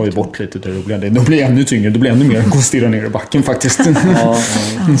 Det tar ju bort lite det roliga. Det blir ännu tyngre. Det blir ännu mer att stirra ner i backen faktiskt.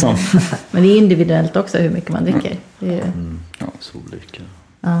 Så. Men det är individuellt också hur mycket man dricker. Det är så olika.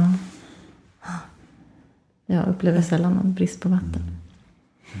 Ja. Jag upplever sällan någon brist på vatten.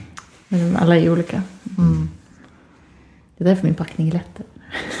 Men alla är ju olika. Det är därför min packning är lättare.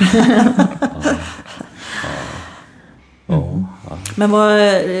 Men vad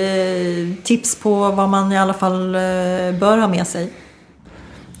tips på vad man i alla fall bör ha med sig?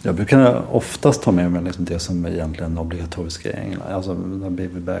 Jag brukar oftast ta med mig liksom det som är egentligen obligatoriska i England. Alltså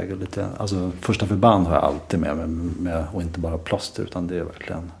babybag och lite. Alltså första förband har jag alltid med mig. Och inte bara plåster, utan det är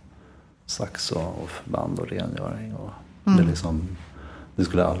verkligen sax och förband och rengöring. Och det, liksom, det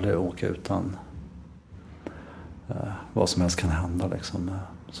skulle jag aldrig åka utan. Vad som helst kan hända liksom.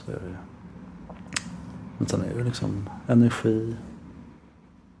 Så är det. Men sen är det liksom energi.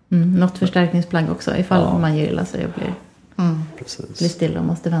 Något förstärkningsplagg också ifall man ger illa sig och blir Precis. Blir stilla och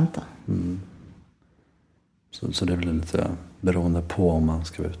måste vänta. Så det blir lite beroende på om man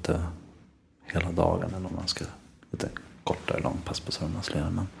ska vara ute hela dagen eller om man ska lite kortare långpass på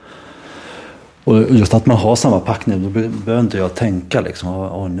Sörmlandsleden. Och just att man har samma packning, då behöver inte jag tänka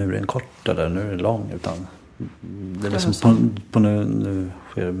liksom, nu är det en kort eller nu är det lång, utan det är liksom på nu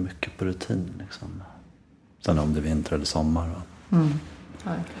sker det mycket på rutin liksom. Sen om det är vinter eller sommar.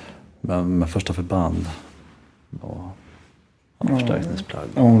 Men första förband och förstärkningsplagg.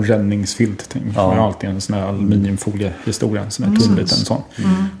 Och en räddningsfilt tänker jag. Jag har alltid en sån här aluminiumfoliehistoria, en sån här tunn liten sån.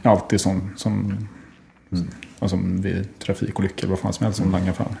 Jag har alltid sån som alltså vid trafikolyckor vad fan som helst som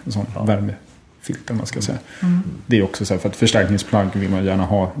langar fram. En sån värmefilter man ska säga. Det är också så här, för att förstärkningsplagg vill man gärna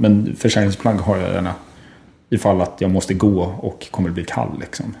ha. Men förstärkningsplagg har jag gärna ifall att jag måste gå och kommer att bli kall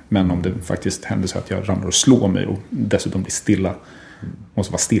liksom. Men om det faktiskt händer så att jag ramlar och slår mig och dessutom blir stilla,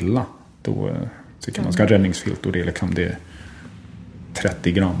 måste vara stilla, då tycker jag man ska ha räddningsfilt, och det är liksom det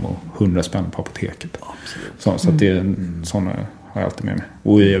 30 gram och 100 spänn på apoteket. Så att det är sådana har jag alltid med mig.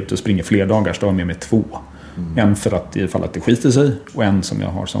 Och är jag ute och springer fler dagar så har jag med mig 2. En för att ifall att det skiter sig, och en som jag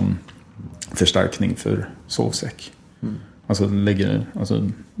har som förstärkning för sovsäck.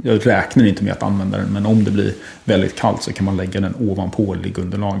 Jag räknar inte med att använda den, men om det blir väldigt kallt så kan man lägga den ovanpå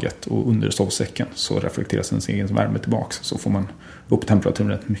liggunderlaget, och under sovsäcken så reflekteras den sin egen värme tillbaka, så får man upp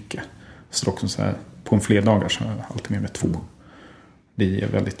temperaturen rätt mycket. Så också så här, på en fler dagar så har jag alltid med mig 2. Det ger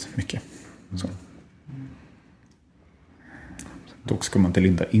väldigt mycket. Så. Dock ska man inte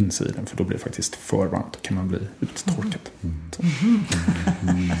linda in sig i den, för då blir det faktiskt för varmt. Då kan man bli uttorkad.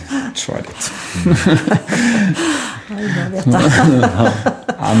 Try it.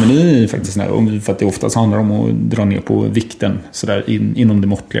 Ja, men det är faktiskt för att det oftast handlar om att dra ner på vikten så där inom det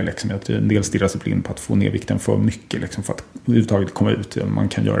måttliga liksom. Att en del stirrar sig blind på att få ner vikten för mycket liksom, för att överhuvudtaget komma ut. Man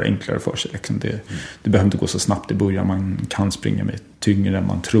kan göra det enklare för sig liksom. Det behöver inte gå så snabbt i början. Man kan springa med tyngre än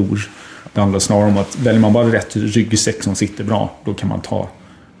man tror. Det handlar snarare om att väljer man bara rätt ryggsäck som sitter bra, då kan man ta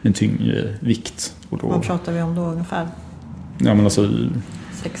en tyngre vikt. Och då, vad pratar vi om då ungefär? Ja, men alltså,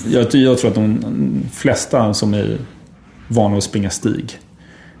 jag tror att de flesta som är vana att springa stig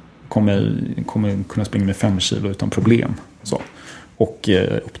kommer kunna springa med 5 kilo utan problem. Så. Och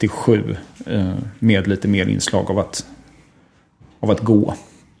upp till 7 med lite mer inslag av att gå.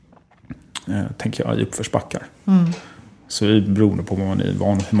 Tänker jag, i uppförsbackar. Så det beror på vad man är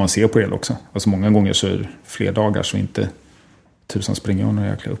van, hur man ser på det också. Alltså många gånger så är det fler dagar så inte tusan springer jag några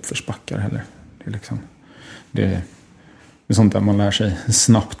jäkla uppförsbackar heller. Det är liksom, det är sånt där man lär sig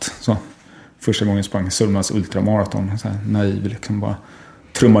snabbt. Så första gången sprang Sörmlands ultramaraton, så här naiv liksom, bara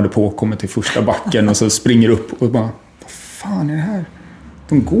trummade på, kommer till första backen och så springer upp och bara, vad fan är det här?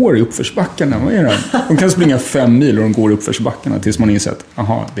 De går i uppförsbackarna, vad är det? De kan springa 5 mil och de går i uppförsbackarna tills man inser att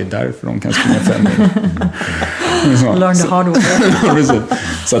aha, det är därför de kan springa 5 mil. Learn the hard way.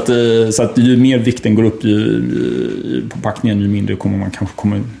 Så att ju mer vikten går upp på packningen, ju mindre kommer man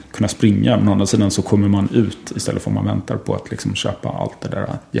kanske kunna springa. Men å andra sidan så kommer man ut istället för att man väntar på att liksom köpa allt det där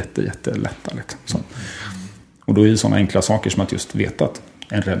jättelätta. Liksom. Så. Och då är det sådana enkla saker som att just veta att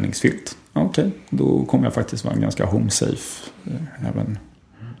en räddningsfilt, okej, då kommer jag faktiskt vara ganska home safe även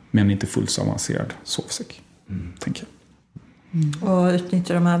med en inte fullt så avancerad sovsäck, tänker jag. Och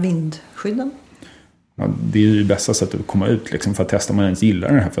utnyttja de här vindskydden? Ja, det är ju bästa sättet att komma ut liksom, för att testa om man ens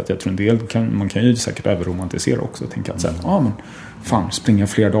gillar det här. För att jag tror en del man kan ju säkert överromantisera också och tänka att men fan, springa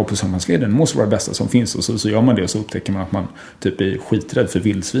flera dagar på Sörmlandsleden, det måste vara det bästa som finns. Och så gör man det och så upptäcker man att man typ är skiträdd för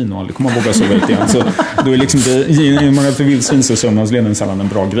vildsvin och aldrig kommer våga sova ut igen. Så då är liksom är man rädd för vildsvin så är Sörmlandsleden sällan en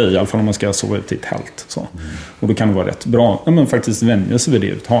bra grej, i alla fall om man ska sova ut i ett tält. Så. Och då kan det vara rätt bra men faktiskt vänja sig vid det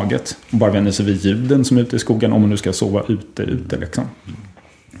uttaget. Och bara vänja sig vid ljuden som är ute i skogen om man nu ska sova ute liksom.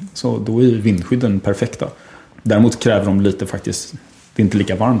 Så då är vindskydden perfekta. Däremot kräver de lite faktiskt, det är inte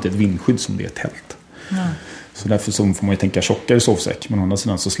lika varmt i ett vindskydd som det är ett tält. Ja. Så därför så får man ju tänka tjockare sovsäck. Men å andra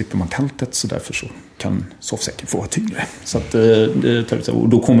sidan så slipper man tältet, så därför så kan sovsäcken få vara tyngre. Så att, och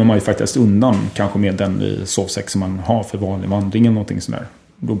då kommer man ju faktiskt undan kanske med den sovsäck som man har för vanlig vandring eller någonting sådär.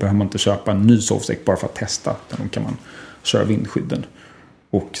 Då behöver man inte köpa en ny sovsäck bara för att testa. Utan då kan man köra vindskydden.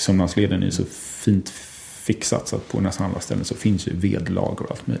 Och Sörmlandsleden är ju så fint fixat så att på nästan alla ställen så finns ju vedlag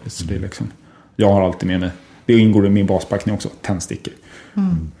och allt möjligt. Så det är liksom, jag har alltid med mig, det ingår i min baspackning också, tändstickor.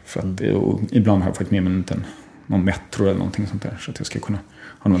 För att ibland har jag faktiskt med mig någon metro eller någonting sånt där, så att jag ska kunna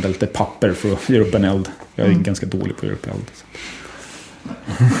ha något lite papper för att göra upp en eld. Jag är ganska dålig på att göra upp eld.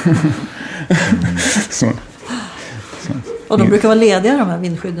 Så. Och de brukar vara lediga de här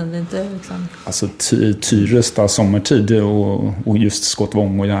vindskydden, det är inte liksom... Alltså Tyresta sommartid och just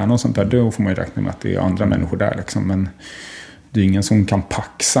Skottvång och Järna och sånt där, då får man ju räkna med att det är andra människor där liksom. Men det är ingen som kan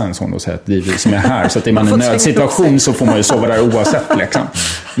paxa en sån och säga att det är vi som är här. Så att är man i en nödsituation så får man ju sova där oavsett. Liksom.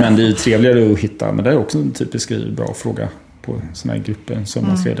 Men det är ju trevligare att hitta. Men det är också en typisk bra fråga på såna här grupper.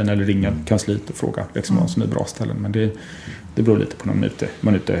 Sömnadsleden eller ringa kansliet och fråga liksom, vad som är bra ställen. Men det beror lite på när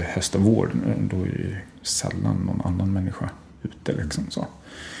man är ute höst och vår. Då är det ju sällan någon annan människa ute. Liksom, så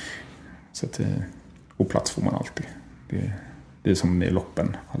att och plats får man alltid. Det är som med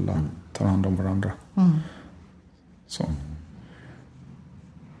loppen. Alla tar hand om varandra. Så.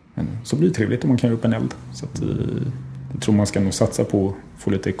 Men så blir det trevligt om man kan göra upp en eld. Så att, jag tror man ska nog satsa på att få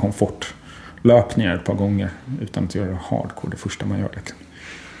lite komfortlöpningar ett par gånger utan att göra hardcore det första man gör. Liksom.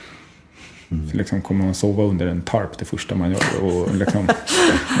 Så liksom kommer man sova under en tarp det första man gör och liksom,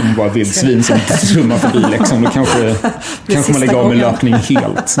 om bara vildsvin som trummar förbi liksom, då kanske man lägger av med löpning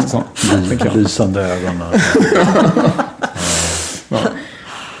helt. Så, lysande ögon. Ja.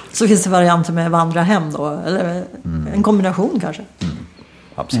 Så finns det varianter med vandra hem då? Eller en kombination kanske?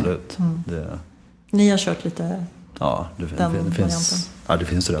 Absolut. Ni har kört lite det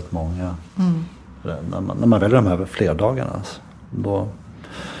finns rätt många. När man väljer de här flerdagarna då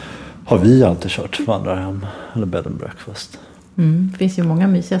har vi alltid kört vandra hem eller bed and breakfast. Det finns ju många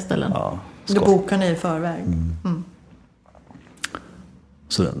mysiga ställen. Ja, då bokar ni i förväg.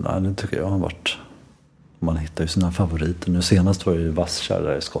 Så det tycker jag har varit. Man hittar ju sina favoriter. Nu senast var det ju Vasskärr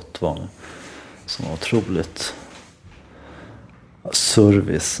där i Skottvång som var otroligt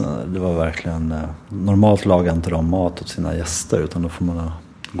service. Det var verkligen normalt lagar inte de mat åt sina gäster utan då får man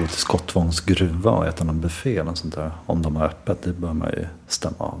gå till Skottvångs gruva och äta någon buffé eller sånt där. Om de har öppet, det bör man ju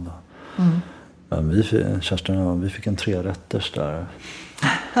stämma av då. Men Kerstin och vi fick en 3-rätters där.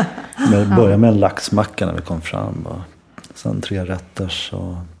 Vi började med en laxmacka när vi kom fram. Sen 3-rätters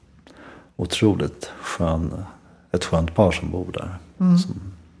och otroligt ett skönt par som bor där.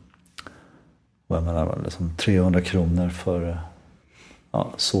 Och jag menar liksom 300 kronor för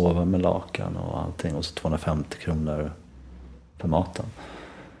sova med lakan och allting. Och så 250 kronor för maten.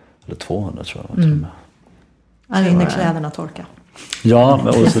 Eller 200 tror jag. Alla inne kläderna torka. Ja,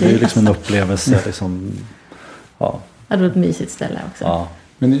 men också det är liksom en upplevelse. Liksom, Ja, det var ett mysigt ställe också. Ja.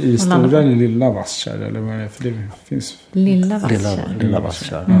 Men i stora eller lilla Vasskärr eller vad är det? För det finns... Lilla Vasskärr. Lilla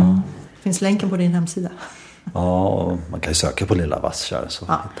Vasskärr, Finns länken på din hemsida? Ja, och man kan ju söka på Lilla Vasskärr så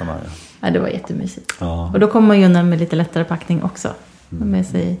hittar man ju. Ja, det var jättemysigt. Ja. Och då kommer man ju undan med lite lättare packning också. Med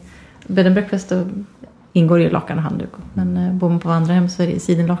sig bed and breakfast då ingår ju lakan och handduk. Men bor man på andra hem så är det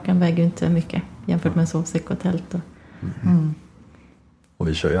sidenlakan väger ju inte mycket jämfört med en sovsäck och tält. Och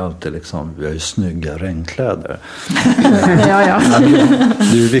vi kör ju alltid liksom, vi har ju snygga regnkläder. Ja. Det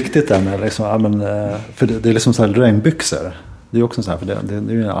är ju viktigt där med liksom, för det är liksom så här regnbyxor. Det är också så här, för det är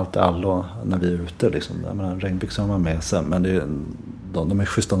ju alltid alla när vi är ute liksom. Regnbyxor har man med sig, men de är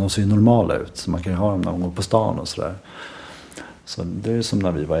schyssta, de ser ju normala ut. Så man kan ju ha dem när man går på stan och sådär. Så det är ju som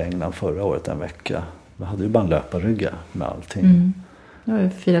när vi var i England förra året en vecka. Vi hade ju bara en löparrygga med allting. Det var ju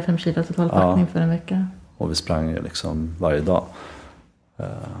 4-5 kilo totalpackning för en vecka. Och vi sprang ju liksom varje dag.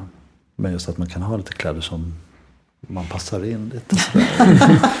 Men just att man kan ha lite kläder som man passar in lite.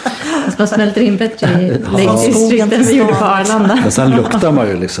 Alltså man smälter in bättre i läggdistrikten än vi gjorde på Arlanda. Men sen luktar man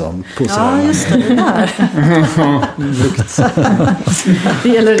ju liksom på Ja, just det där. Det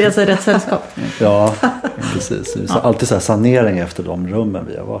gäller att resa i rätt sällskap. Ja, precis. Det är alltid så här sanering efter de rummen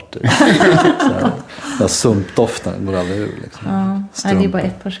vi har varit i. Så sumpdoften går aldrig ur. Liksom. Ja, det är bara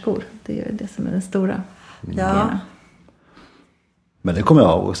ett par skor. Det är ju det som är den stora. Ja. Men det kommer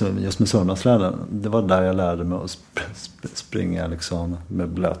jag ihåg också, just med Sörmlandslänen. Det var där jag lärde mig att springa liksom med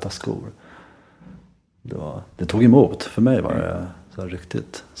blöta skor. Det tog emot. För mig var det så här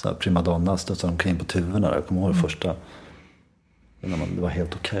riktigt så här primadonna, stötsade omkring på tuvorna. Jag kommer ihåg det första. Det var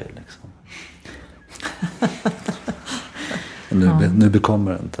helt okej liksom. Nu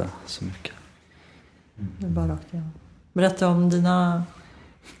bekommer det inte så mycket. Det är bara rakt igen. Berätta om dina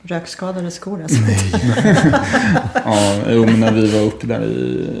rökskadade skor. Ja, när vi var uppe där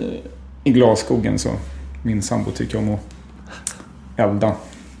i glasskogen så min sambo tycker om att elda.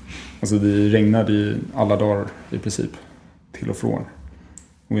 Alltså det regnade i alla dagar i princip till och från.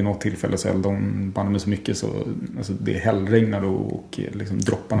 Och vid något tillfälle så eldade hon banne med så mycket så alltså det hällregnade och liksom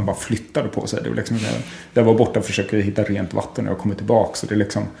dropparna bara flyttade på sig. Det var liksom, jag var borta och försökte hitta rent vatten och jag kommer tillbaka så det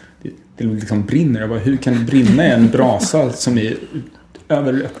liksom brinner. Jag bara, hur kan det brinna en brasa som är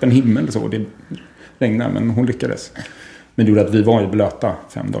över öppen himmel så det regnar, men hon lyckades. Men det gjorde att vi var ju blöta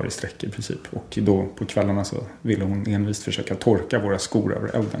 5 dagar i sträck i princip. Och då på kvällarna så ville hon envist försöka torka våra skor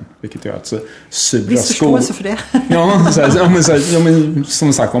över elden. Vilket gör att så sura skor... Visst förståelse för det. Men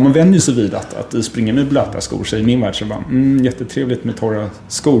som sagt, man vänjer sig vid att springa med blöta skor. Så i min värld så bara, jättetrevligt med torra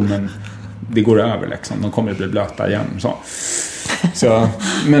skor. Men det går över liksom. De kommer att bli blöta igen. Så,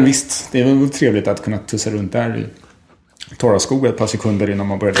 men visst, det är väl trevligt att kunna tussa runt där i torra skog ett par sekunder innan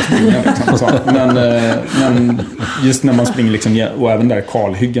man började springa. Liksom, men just när man springer liksom, och även där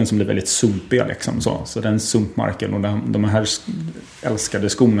kalhyggen som blir väldigt sumpiga. Liksom, så den sumpmarken och de här älskade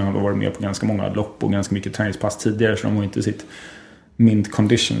skorna har varit med på ganska många lopp och ganska mycket träningspass tidigare, så de har inte sitt mint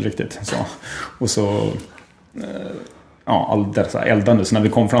condition riktigt. Och så allt dessa eldande. Så när vi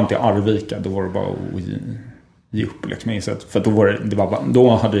kom fram till Arvika, då var det bara att ge upp liksom. För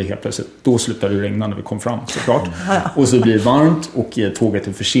då hade det helt plötsligt, då slutade det regna när vi kom fram, såklart. Och så blir det varmt och tåget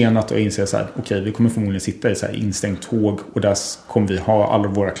är försenat och jag inser så här, okej, vi kommer förmodligen sitta i så här instängt tåg och där kommer vi ha alla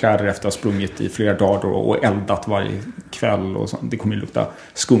våra kläder efter att ha sprungit i flera dagar och eldat varje kväll och så. Det kommer ju lukta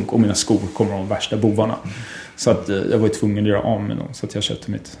skunk och mina skor kommer de värsta bovarna. Så att jag var tvungen att göra av med dem, så att jag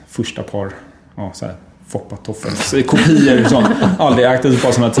köpte mitt första par så här foppatoffel, kopior och sånt. Aldrig ägt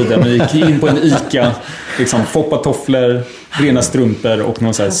på sådana tider, men vi gick in på en Ica, liksom foppatofflor, rena strumpor och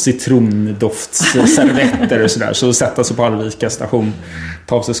någon så här citrondoftsservetter och sådär. Så sätta sig på Arvika station,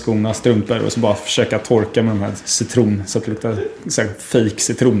 ta av sig skorna, strumpor och så bara försöka torka med de här citron, så att det lite så här fake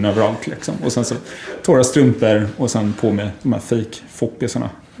citron överallt liksom. Och sen så torra strumpor och sen på med de här fake foppisarna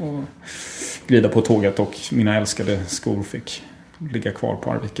och glida på tåget, och mina älskade skor fick ligga kvar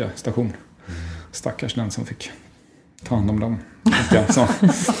på Arvika station. Stackars den som fick ta hand om dem.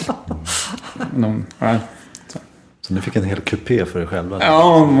 Så ni fick en hel kupé för er själva?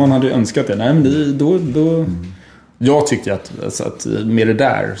 Ja, man hade önskat det. Nej, men då jag tyckte att med det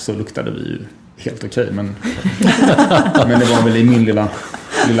där så luktade vi ju helt okej. Men det var väl i min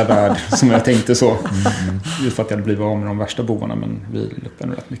lilla värld som jag tänkte så. Just för att jag hade blivit av med de värsta bovarna, men vi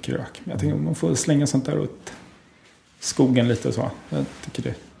luktade rätt mycket rök. Jag tänkte att man får slänga sånt där åt skogen lite så. Jag tycker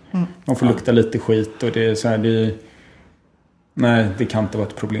det. Man får lukta lite skit och det är så här, nej, det kan inte vara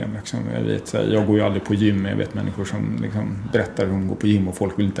ett problem liksom. Jag går ju aldrig på gym, jag vet människor som liksom berättar hur de går på gym och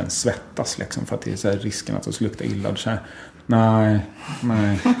folk vill inte ens svettas liksom, för att det är så här risken att det ska lukta illa. Så här, nej.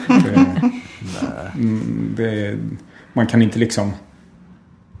 Man kan inte liksom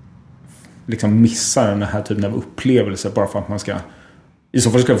missa den här typen av upplevelse bara för att man ska, i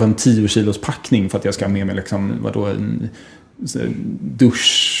så fall ska jag få en 10 kilos packning för att jag ska ha med mig liksom, en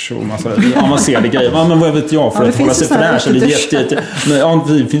dusch och massa avancerade grejer. Men vad vet jag, för att hålla sig fräsch.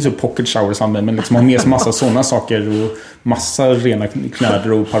 Det finns ju pocket shower samtidigt, men liksom ha med sig massa sådana saker och massa rena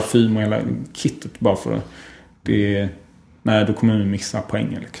kläder och parfym och hela kittet bara för det. Nej, då kommer man missa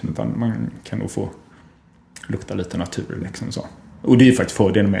poängen liksom, utan man kan nog få lukta lite natur liksom så. Och det är ju faktiskt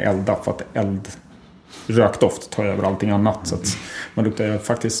fördelen med elda, för att rökdoft tar över allting annat, så att man luktar ju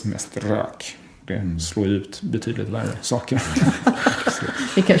faktiskt mest rök. Det slår ut betydligt värre saker.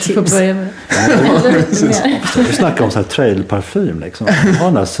 Vi kanske får börja med Vi snackar om så här trailparfym liksom.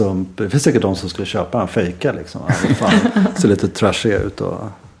 Ja, där sump. Det finns säkert de som skulle köpa en fejka liksom. Ser lite trashig ut och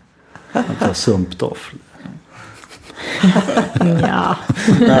ta sumpdoft. Ja.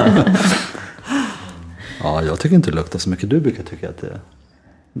 Ja, jag tycker inte det luktar så mycket. Du brukar tycka att det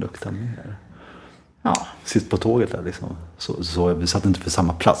luktar mer. Ja. Sitt på tåget där liksom. Så vi satt inte för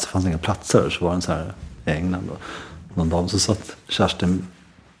samma plats. Det fanns inga platser. Så var det så här i England. Och någon dag så satt Kerstin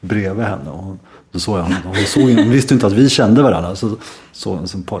bredvid henne. Och då såg jag hon visste inte att vi kände varandra. Så såg hon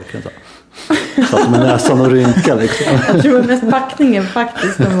som pojken. Satt med näsan och rynka liksom. Jag tror mest packningen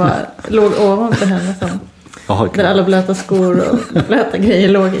faktiskt. Den låg ovanför henne. Där alla blöta skor och blöta grejer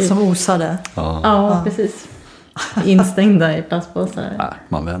låg i. Som osade. Ja, precis. Instängda i plastpåsar. Nej,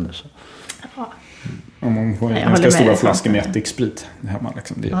 man vänder sig. Man får ganska stora flaskor med ättiksprit hemma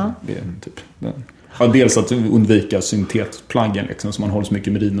liksom. Det är typ dels att undvika syntetplaggen liksom, så man håller så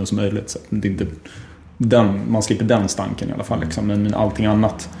mycket merino som möjligt, så det är inte man slipper den stanken i alla fall liksom. Men allting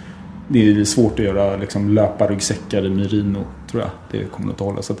annat, det är svårt att göra liksom löparryggsäckar i merino, tror jag. Det kommer inte att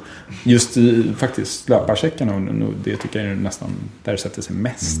hålla, så att just faktiskt löparsäckarna, det tycker jag är nästan där det sätter sig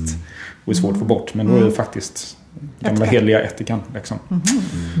mest och är svårt att få bort, men då är det faktiskt gamla heliga ättikan liksom.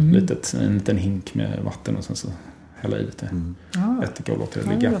 En liten hink med vatten och sen så hälla i lite ättika och låta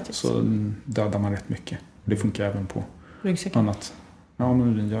det ligga, så dödar man rätt mycket. Det funkar även på ryggsäcken. Annat. Ja,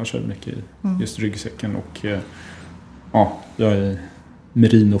 men jag kör mycket i just ryggsäcken, och jag är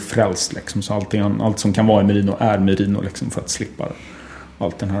merino-frälst liksom, så allt som kan vara i merino är merino liksom, för att slippa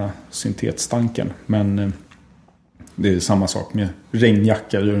allt den här syntetstanken. Men det är samma sak med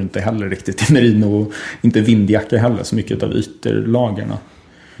regnjacka, gör inte heller riktigt i merino, och inte vindjacka heller. Så mycket av ytterlagerna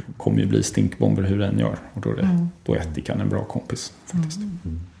kommer ju bli stinkbomber hur den gör, och då är ättikan en bra kompis faktiskt.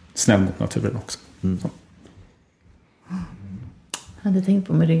 Snäll mot naturen också. Jag hade tänkt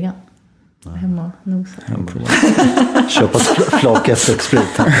på med ryggan. Hemma och nosa. Köpa ett flak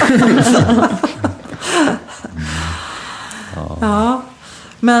Essex-sprit. Ja,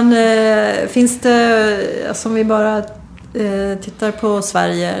 men finns det, alltså om vi bara tittar på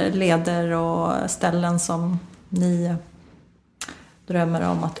Sverige, leder och ställen som ni drömmer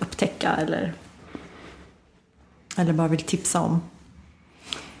om att upptäcka eller bara vill tipsa om?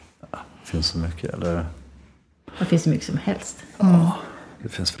 Det finns så mycket, eller? Det finns så mycket som helst. Ja, det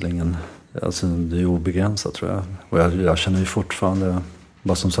finns väl ingen, alltså det är obegränsat tror jag. Och jag känner ju fortfarande,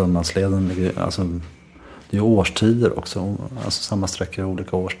 bara som Sörmlandsleden, alltså det är årstider också, alltså samma sträckor,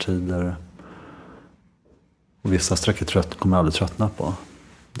 olika årstider. Och vissa sträckor kommer jag aldrig tröttna på.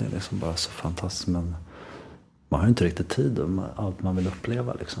 Det är liksom bara så fantastiskt, men man har ju inte riktigt tid om allt man vill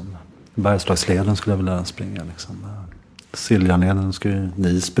uppleva liksom. Bergslagsleden skulle jag vilja springa liksom. Siljanleden skulle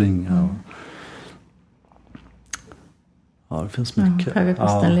ni springa. Ja, det finns mycket. Höga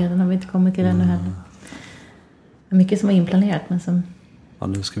Kustenleden har vi inte kommit till ännu heller. Det är mycket som är inplanerat men som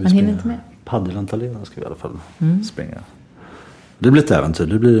nu ska vi man hinner inte med. Paddelantaleden ska vi i alla fall springa. Det blir ett äventyr.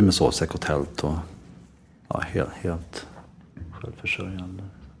 Det blir med sovsäck och tält och helt självförsörjande.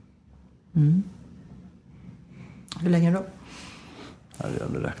 Hur länge då? Jag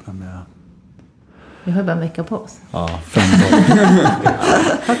vill räkna med. Vi har bara en vecka på oss. Ja, 5 dagar.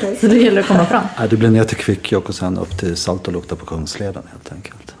 Okay. Så det gäller att komma fram. Det blir ner till Kvikkjokk och sen upp till Saltolukta på Kungsleden helt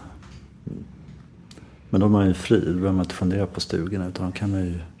enkelt. Men då är man ju fri. Då behöver man inte fundera på stugorna utan då kan man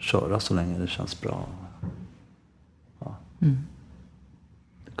ju köra så länge det känns bra. Ja.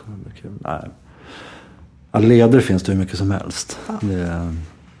 Det kommer bli kul. Nej. Leder finns det hur mycket som helst. Ja.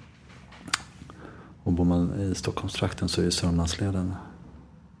 Och bor man i Stockholmstrakten så är ju Sörmlandsleden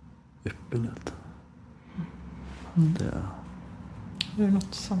ypperligt. Är det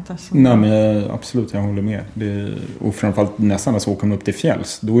något sånt där som... Nej, men absolut, jag håller med. Och framförallt nästan så åker man upp till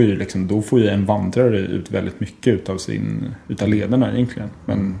fjälls. Då, är det liksom, då får ju en vandrare ut väldigt mycket utav lederna egentligen.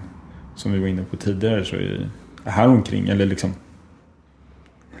 Men som vi var inne på tidigare så är här omkring, eller liksom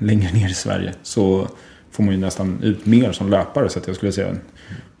längre ner i Sverige, så får man ju nästan ut mer som löpare. Så att jag skulle säga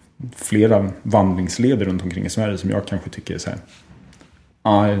flera vandringsleder runt omkring i Sverige som jag kanske tycker är så här.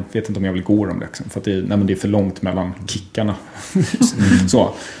 Jag vet inte om jag vill gå dem liksom, för att det är för långt mellan kickarna.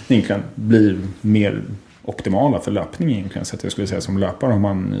 Så egentligen blir mer optimala för löpning egentligen. Så att jag skulle säga som löpare har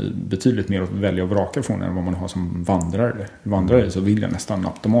man betydligt mer att välja och vraka från än vad man har som vandrare så vill jag nästan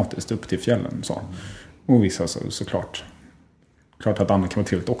automatiskt upp till fjällen. Så. Och vissa såklart. Klart att andra kan vara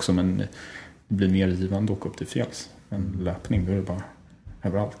trevligt också, men det blir mer givande att åka upp till fjälls. Men löpning, då är det bara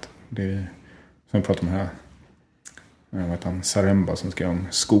överallt. Det är, som vi pratar om här, jag vet han Saremba som skrev om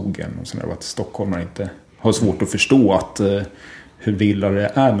skogen och sådär, att stockholmare inte har svårt att förstå att hur illa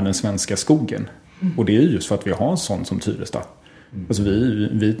det är med den svenska skogen. Och det är just för att vi har en sån som Tyresta. Alltså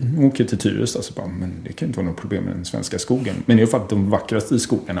vi åker till Tyresta så bara, men det kan inte vara något problem med den svenska skogen. Men det är för att de vackraste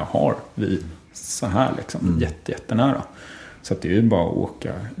skogarna har vi så här liksom, jättenära. Så att det är bara att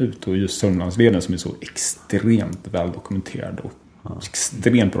åka ut, och just Sörmlandsleden som är så extremt väl dokumenterad och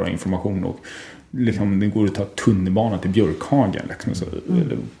extremt bra information, och liksom, det går att ta tunnelbana till Björkhagen liksom, så,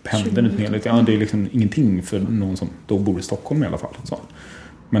 eller pendeln ut ner. Ja, det är liksom ingenting för någon som då bor i Stockholm i alla fall. Så.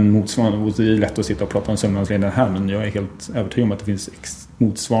 Men motsvarande, det är lätt att sitta och prata om Sörmlandsleden här, men jag är helt övertygad om att det finns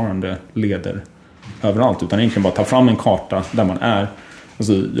motsvarande leder överallt, utan egentligen bara ta fram en karta där man är.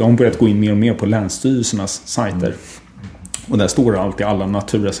 Alltså, jag har börjat gå in mer och mer på länsstyrelsernas sajter, och där står det alltid alla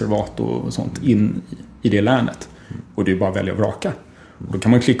naturreservat och sånt in i det länet, och det är bara att välja och vraka. Och då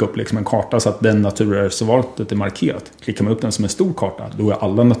kan man klicka upp liksom en karta så att den naturreservatet är markerat. Klickar man upp den som en stor karta, då är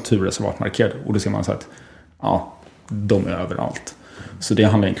alla naturreservat markerade, och då ser man så att de är överallt. Så det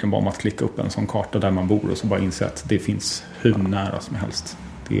handlar egentligen bara om att klicka upp en sån karta där man bor och så bara inse att det finns hur nära som helst.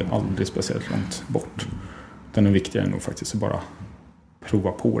 Det är aldrig speciellt långt bort. Den är viktigare nog faktiskt att bara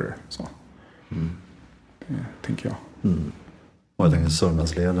prova på det. Så. Det tänker jag. Och jag tänker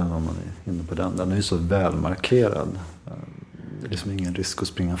Sörmlandsleden, om man är inne på den är ju så välmarkerad. Det är liksom ingen risk att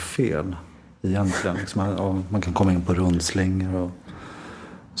springa fel egentligen. Liksom man kan komma in på rundslingor och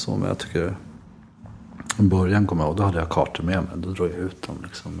så, men jag tycker i början kom jag, och då hade jag kartor med mig, då drog jag ut dem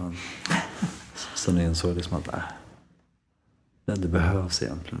liksom. Men sen insåg jag liksom att det behövs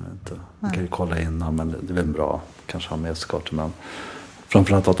egentligen inte. Man kan ju kolla innan, men det är väl bra kanske ha med sig kartor, men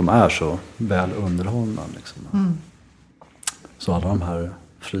framförallt att de är så väl underhållna liksom. Så alla de här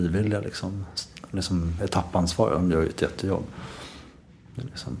frivilliga liksom etappansvar, de gör ju ett jättejobb. Det är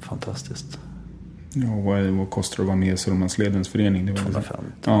liksom fantastiskt. Ja, vad kostar det att vara med i Sörmlandsledens förening? Det var 250.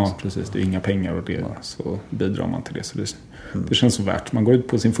 Ja, precis. Det är inga pengar, och det så bidrar man till det. Så det känns så värt. Man går ut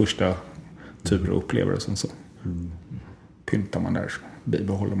på sin första tur och upplever det, och sen så pyntar man där.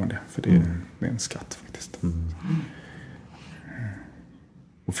 bibehåller man det. För det är en skatt faktiskt.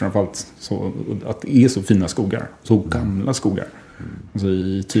 Och framförallt så att det är så fina skogar. Så gamla skogar. Alltså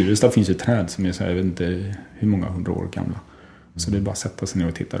i Tyresta finns ju träd som är så här, jag vet inte hur många 100 år gamla. Så det är bara att sätta sig ner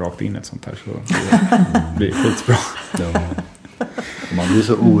och titta rakt in ett sånt här, så det blir skitbra. Man blir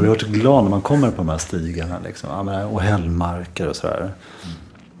så oerhört glad när man kommer på de här stigarna liksom. Och hällmarker och sådär.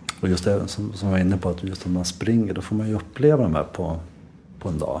 Och just det som jag var inne på, att just när man springer, då får man ju uppleva de här på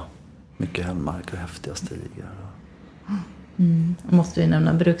en dag. Mycket hällmarker och häftiga stigar. Måste vi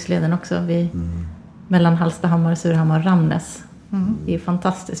nämna bruksleden också. Mellan Hallstahammar, Surahammar och Ramnäs. Det är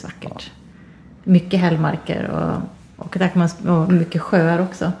fantastiskt vackert. Mycket hällmarker och där kan man, och mycket sjöar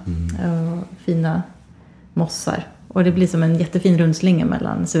också. Och fina mossar. Och det blir som en jättefin rundslinga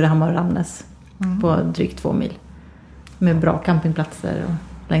mellan Surahammar och Ramnäs på drygt 2 mil. Med bra campingplatser och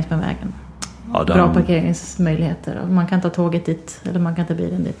längs med vägen. Ja, bra parkeringsmöjligheter. Och man kan ta tåget dit eller man kan ta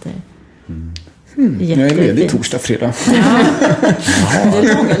bilen dit. Jag är ledig torsdag, fredag. Det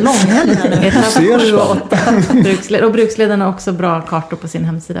är långhelg här nu. Etapp 7 och 8. Och Bruksleden har också bra kartor på sin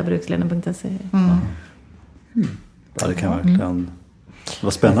hemsida, bruksleden.se. Ja, det kan verkligen... Det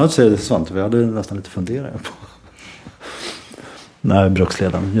var spännande att se det sånt. Vi hade nästan lite funderingar på. Nej,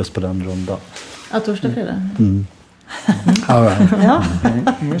 Bruksleden, just på den rundan. Ja, torsdag, fredag.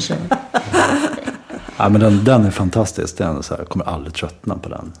 Ja, men den är fantastisk. Den är så här, jag kommer aldrig tröttna på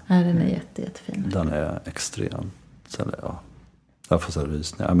den. Ja, den är jättefin. Den är extrem. Jag får så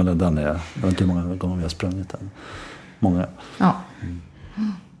rysningar. Ja, men den är, jag vet inte hur många gånger vi har sprungit den. Många. Ja.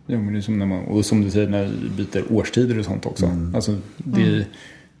 Ja, men det är som när man, och som du säger, när vi byter årstider och sånt också. Alltså,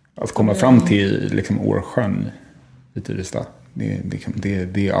 att komma fram till liksom Årsjön i Tyresta.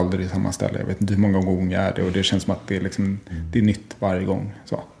 Det är aldrig samma ställe. Jag vet inte hur många gånger är det. Och det känns som att det är, liksom, det är nytt varje gång.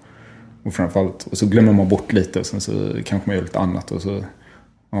 Så. Och framförallt, och så glömmer man bort lite. Och sen så kanske man gör lite annat. Och så,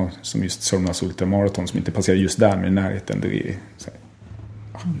 ja, som just Sörmlands ultramaraton som inte passerar just där, men i närheten. Det är, så här,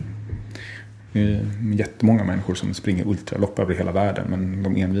 det är jättemånga människor som springer ultralopp över hela världen. Men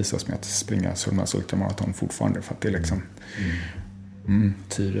de envisas med att springa Sörmlands ultramaraton fortfarande. För att det är liksom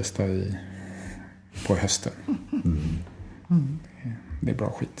Tyresta på hösten. Det är bra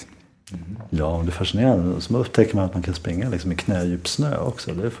skit. Ja, det är fascinerande. Så upptäcker man att man kan springa liksom i knädjup snö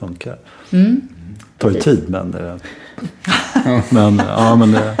också. Det funkar. Tar ju tid, men det... men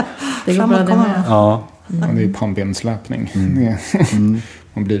det går bra det med. Ja. Det är pannbenssläpning.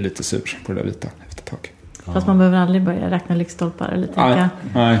 Man blir lite sur på det där vita efter ett tag. Fast man behöver aldrig börja räkna lyktstolpar eller tänka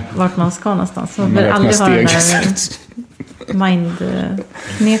vart man ska någonstans. Så man behöver aldrig ha den där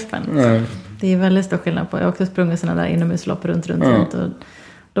mind-knepen. Det är väldigt stor skillnad på. Jag har också sprungit sådana där inomhuslopp runt. Och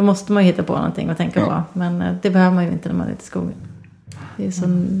då måste man ju hitta på någonting att tänka på. Men det behöver man ju inte när man är ute i skogen. Det är så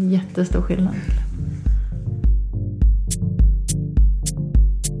en jättestor skillnad.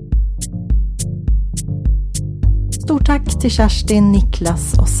 Stort tack till Kerstin,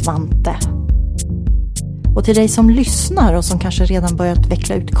 Niklas och Svante. Och till dig som lyssnar och som kanske redan börjat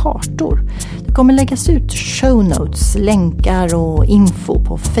veckla ut kartor. Det kommer läggas ut show notes, länkar och info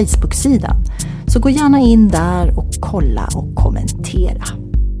på Facebook-sidan. Så gå gärna in där och kolla och kommentera.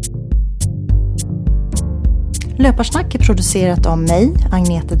 Löparsnack är producerat av mig,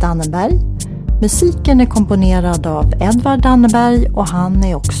 Agnete Dannenberg. Musiken är komponerad av Edvard Dannenberg och han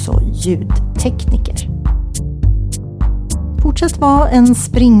är också ljudtekniker. Fortsätt vara en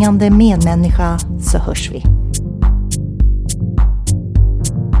springande medmänniska så hörs vi.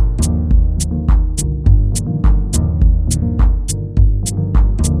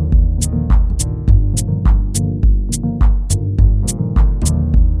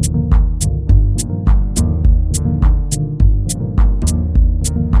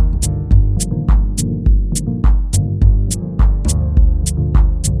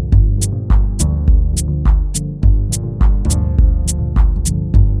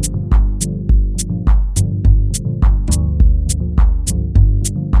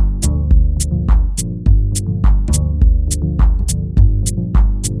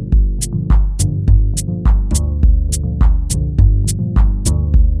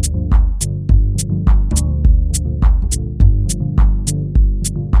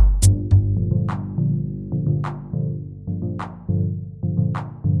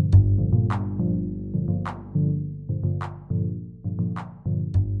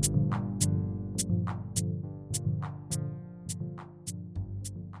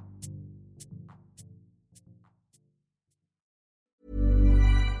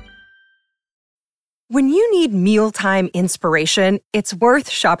 When you need mealtime inspiration, it's worth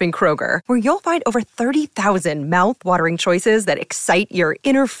shopping Kroger, where you'll find over 30,000 mouth-watering choices that excite your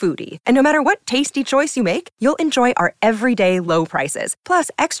inner foodie. And no matter what tasty choice you make, you'll enjoy our everyday low prices, plus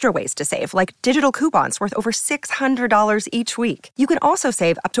extra ways to save, like digital coupons worth over $600 each week. You can also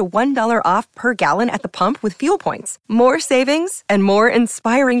save up to $1 off per gallon at the pump with fuel points. More savings and more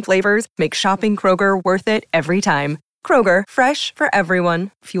inspiring flavors make shopping Kroger worth it every time. Kroger, fresh for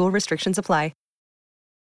everyone. Fuel restrictions apply.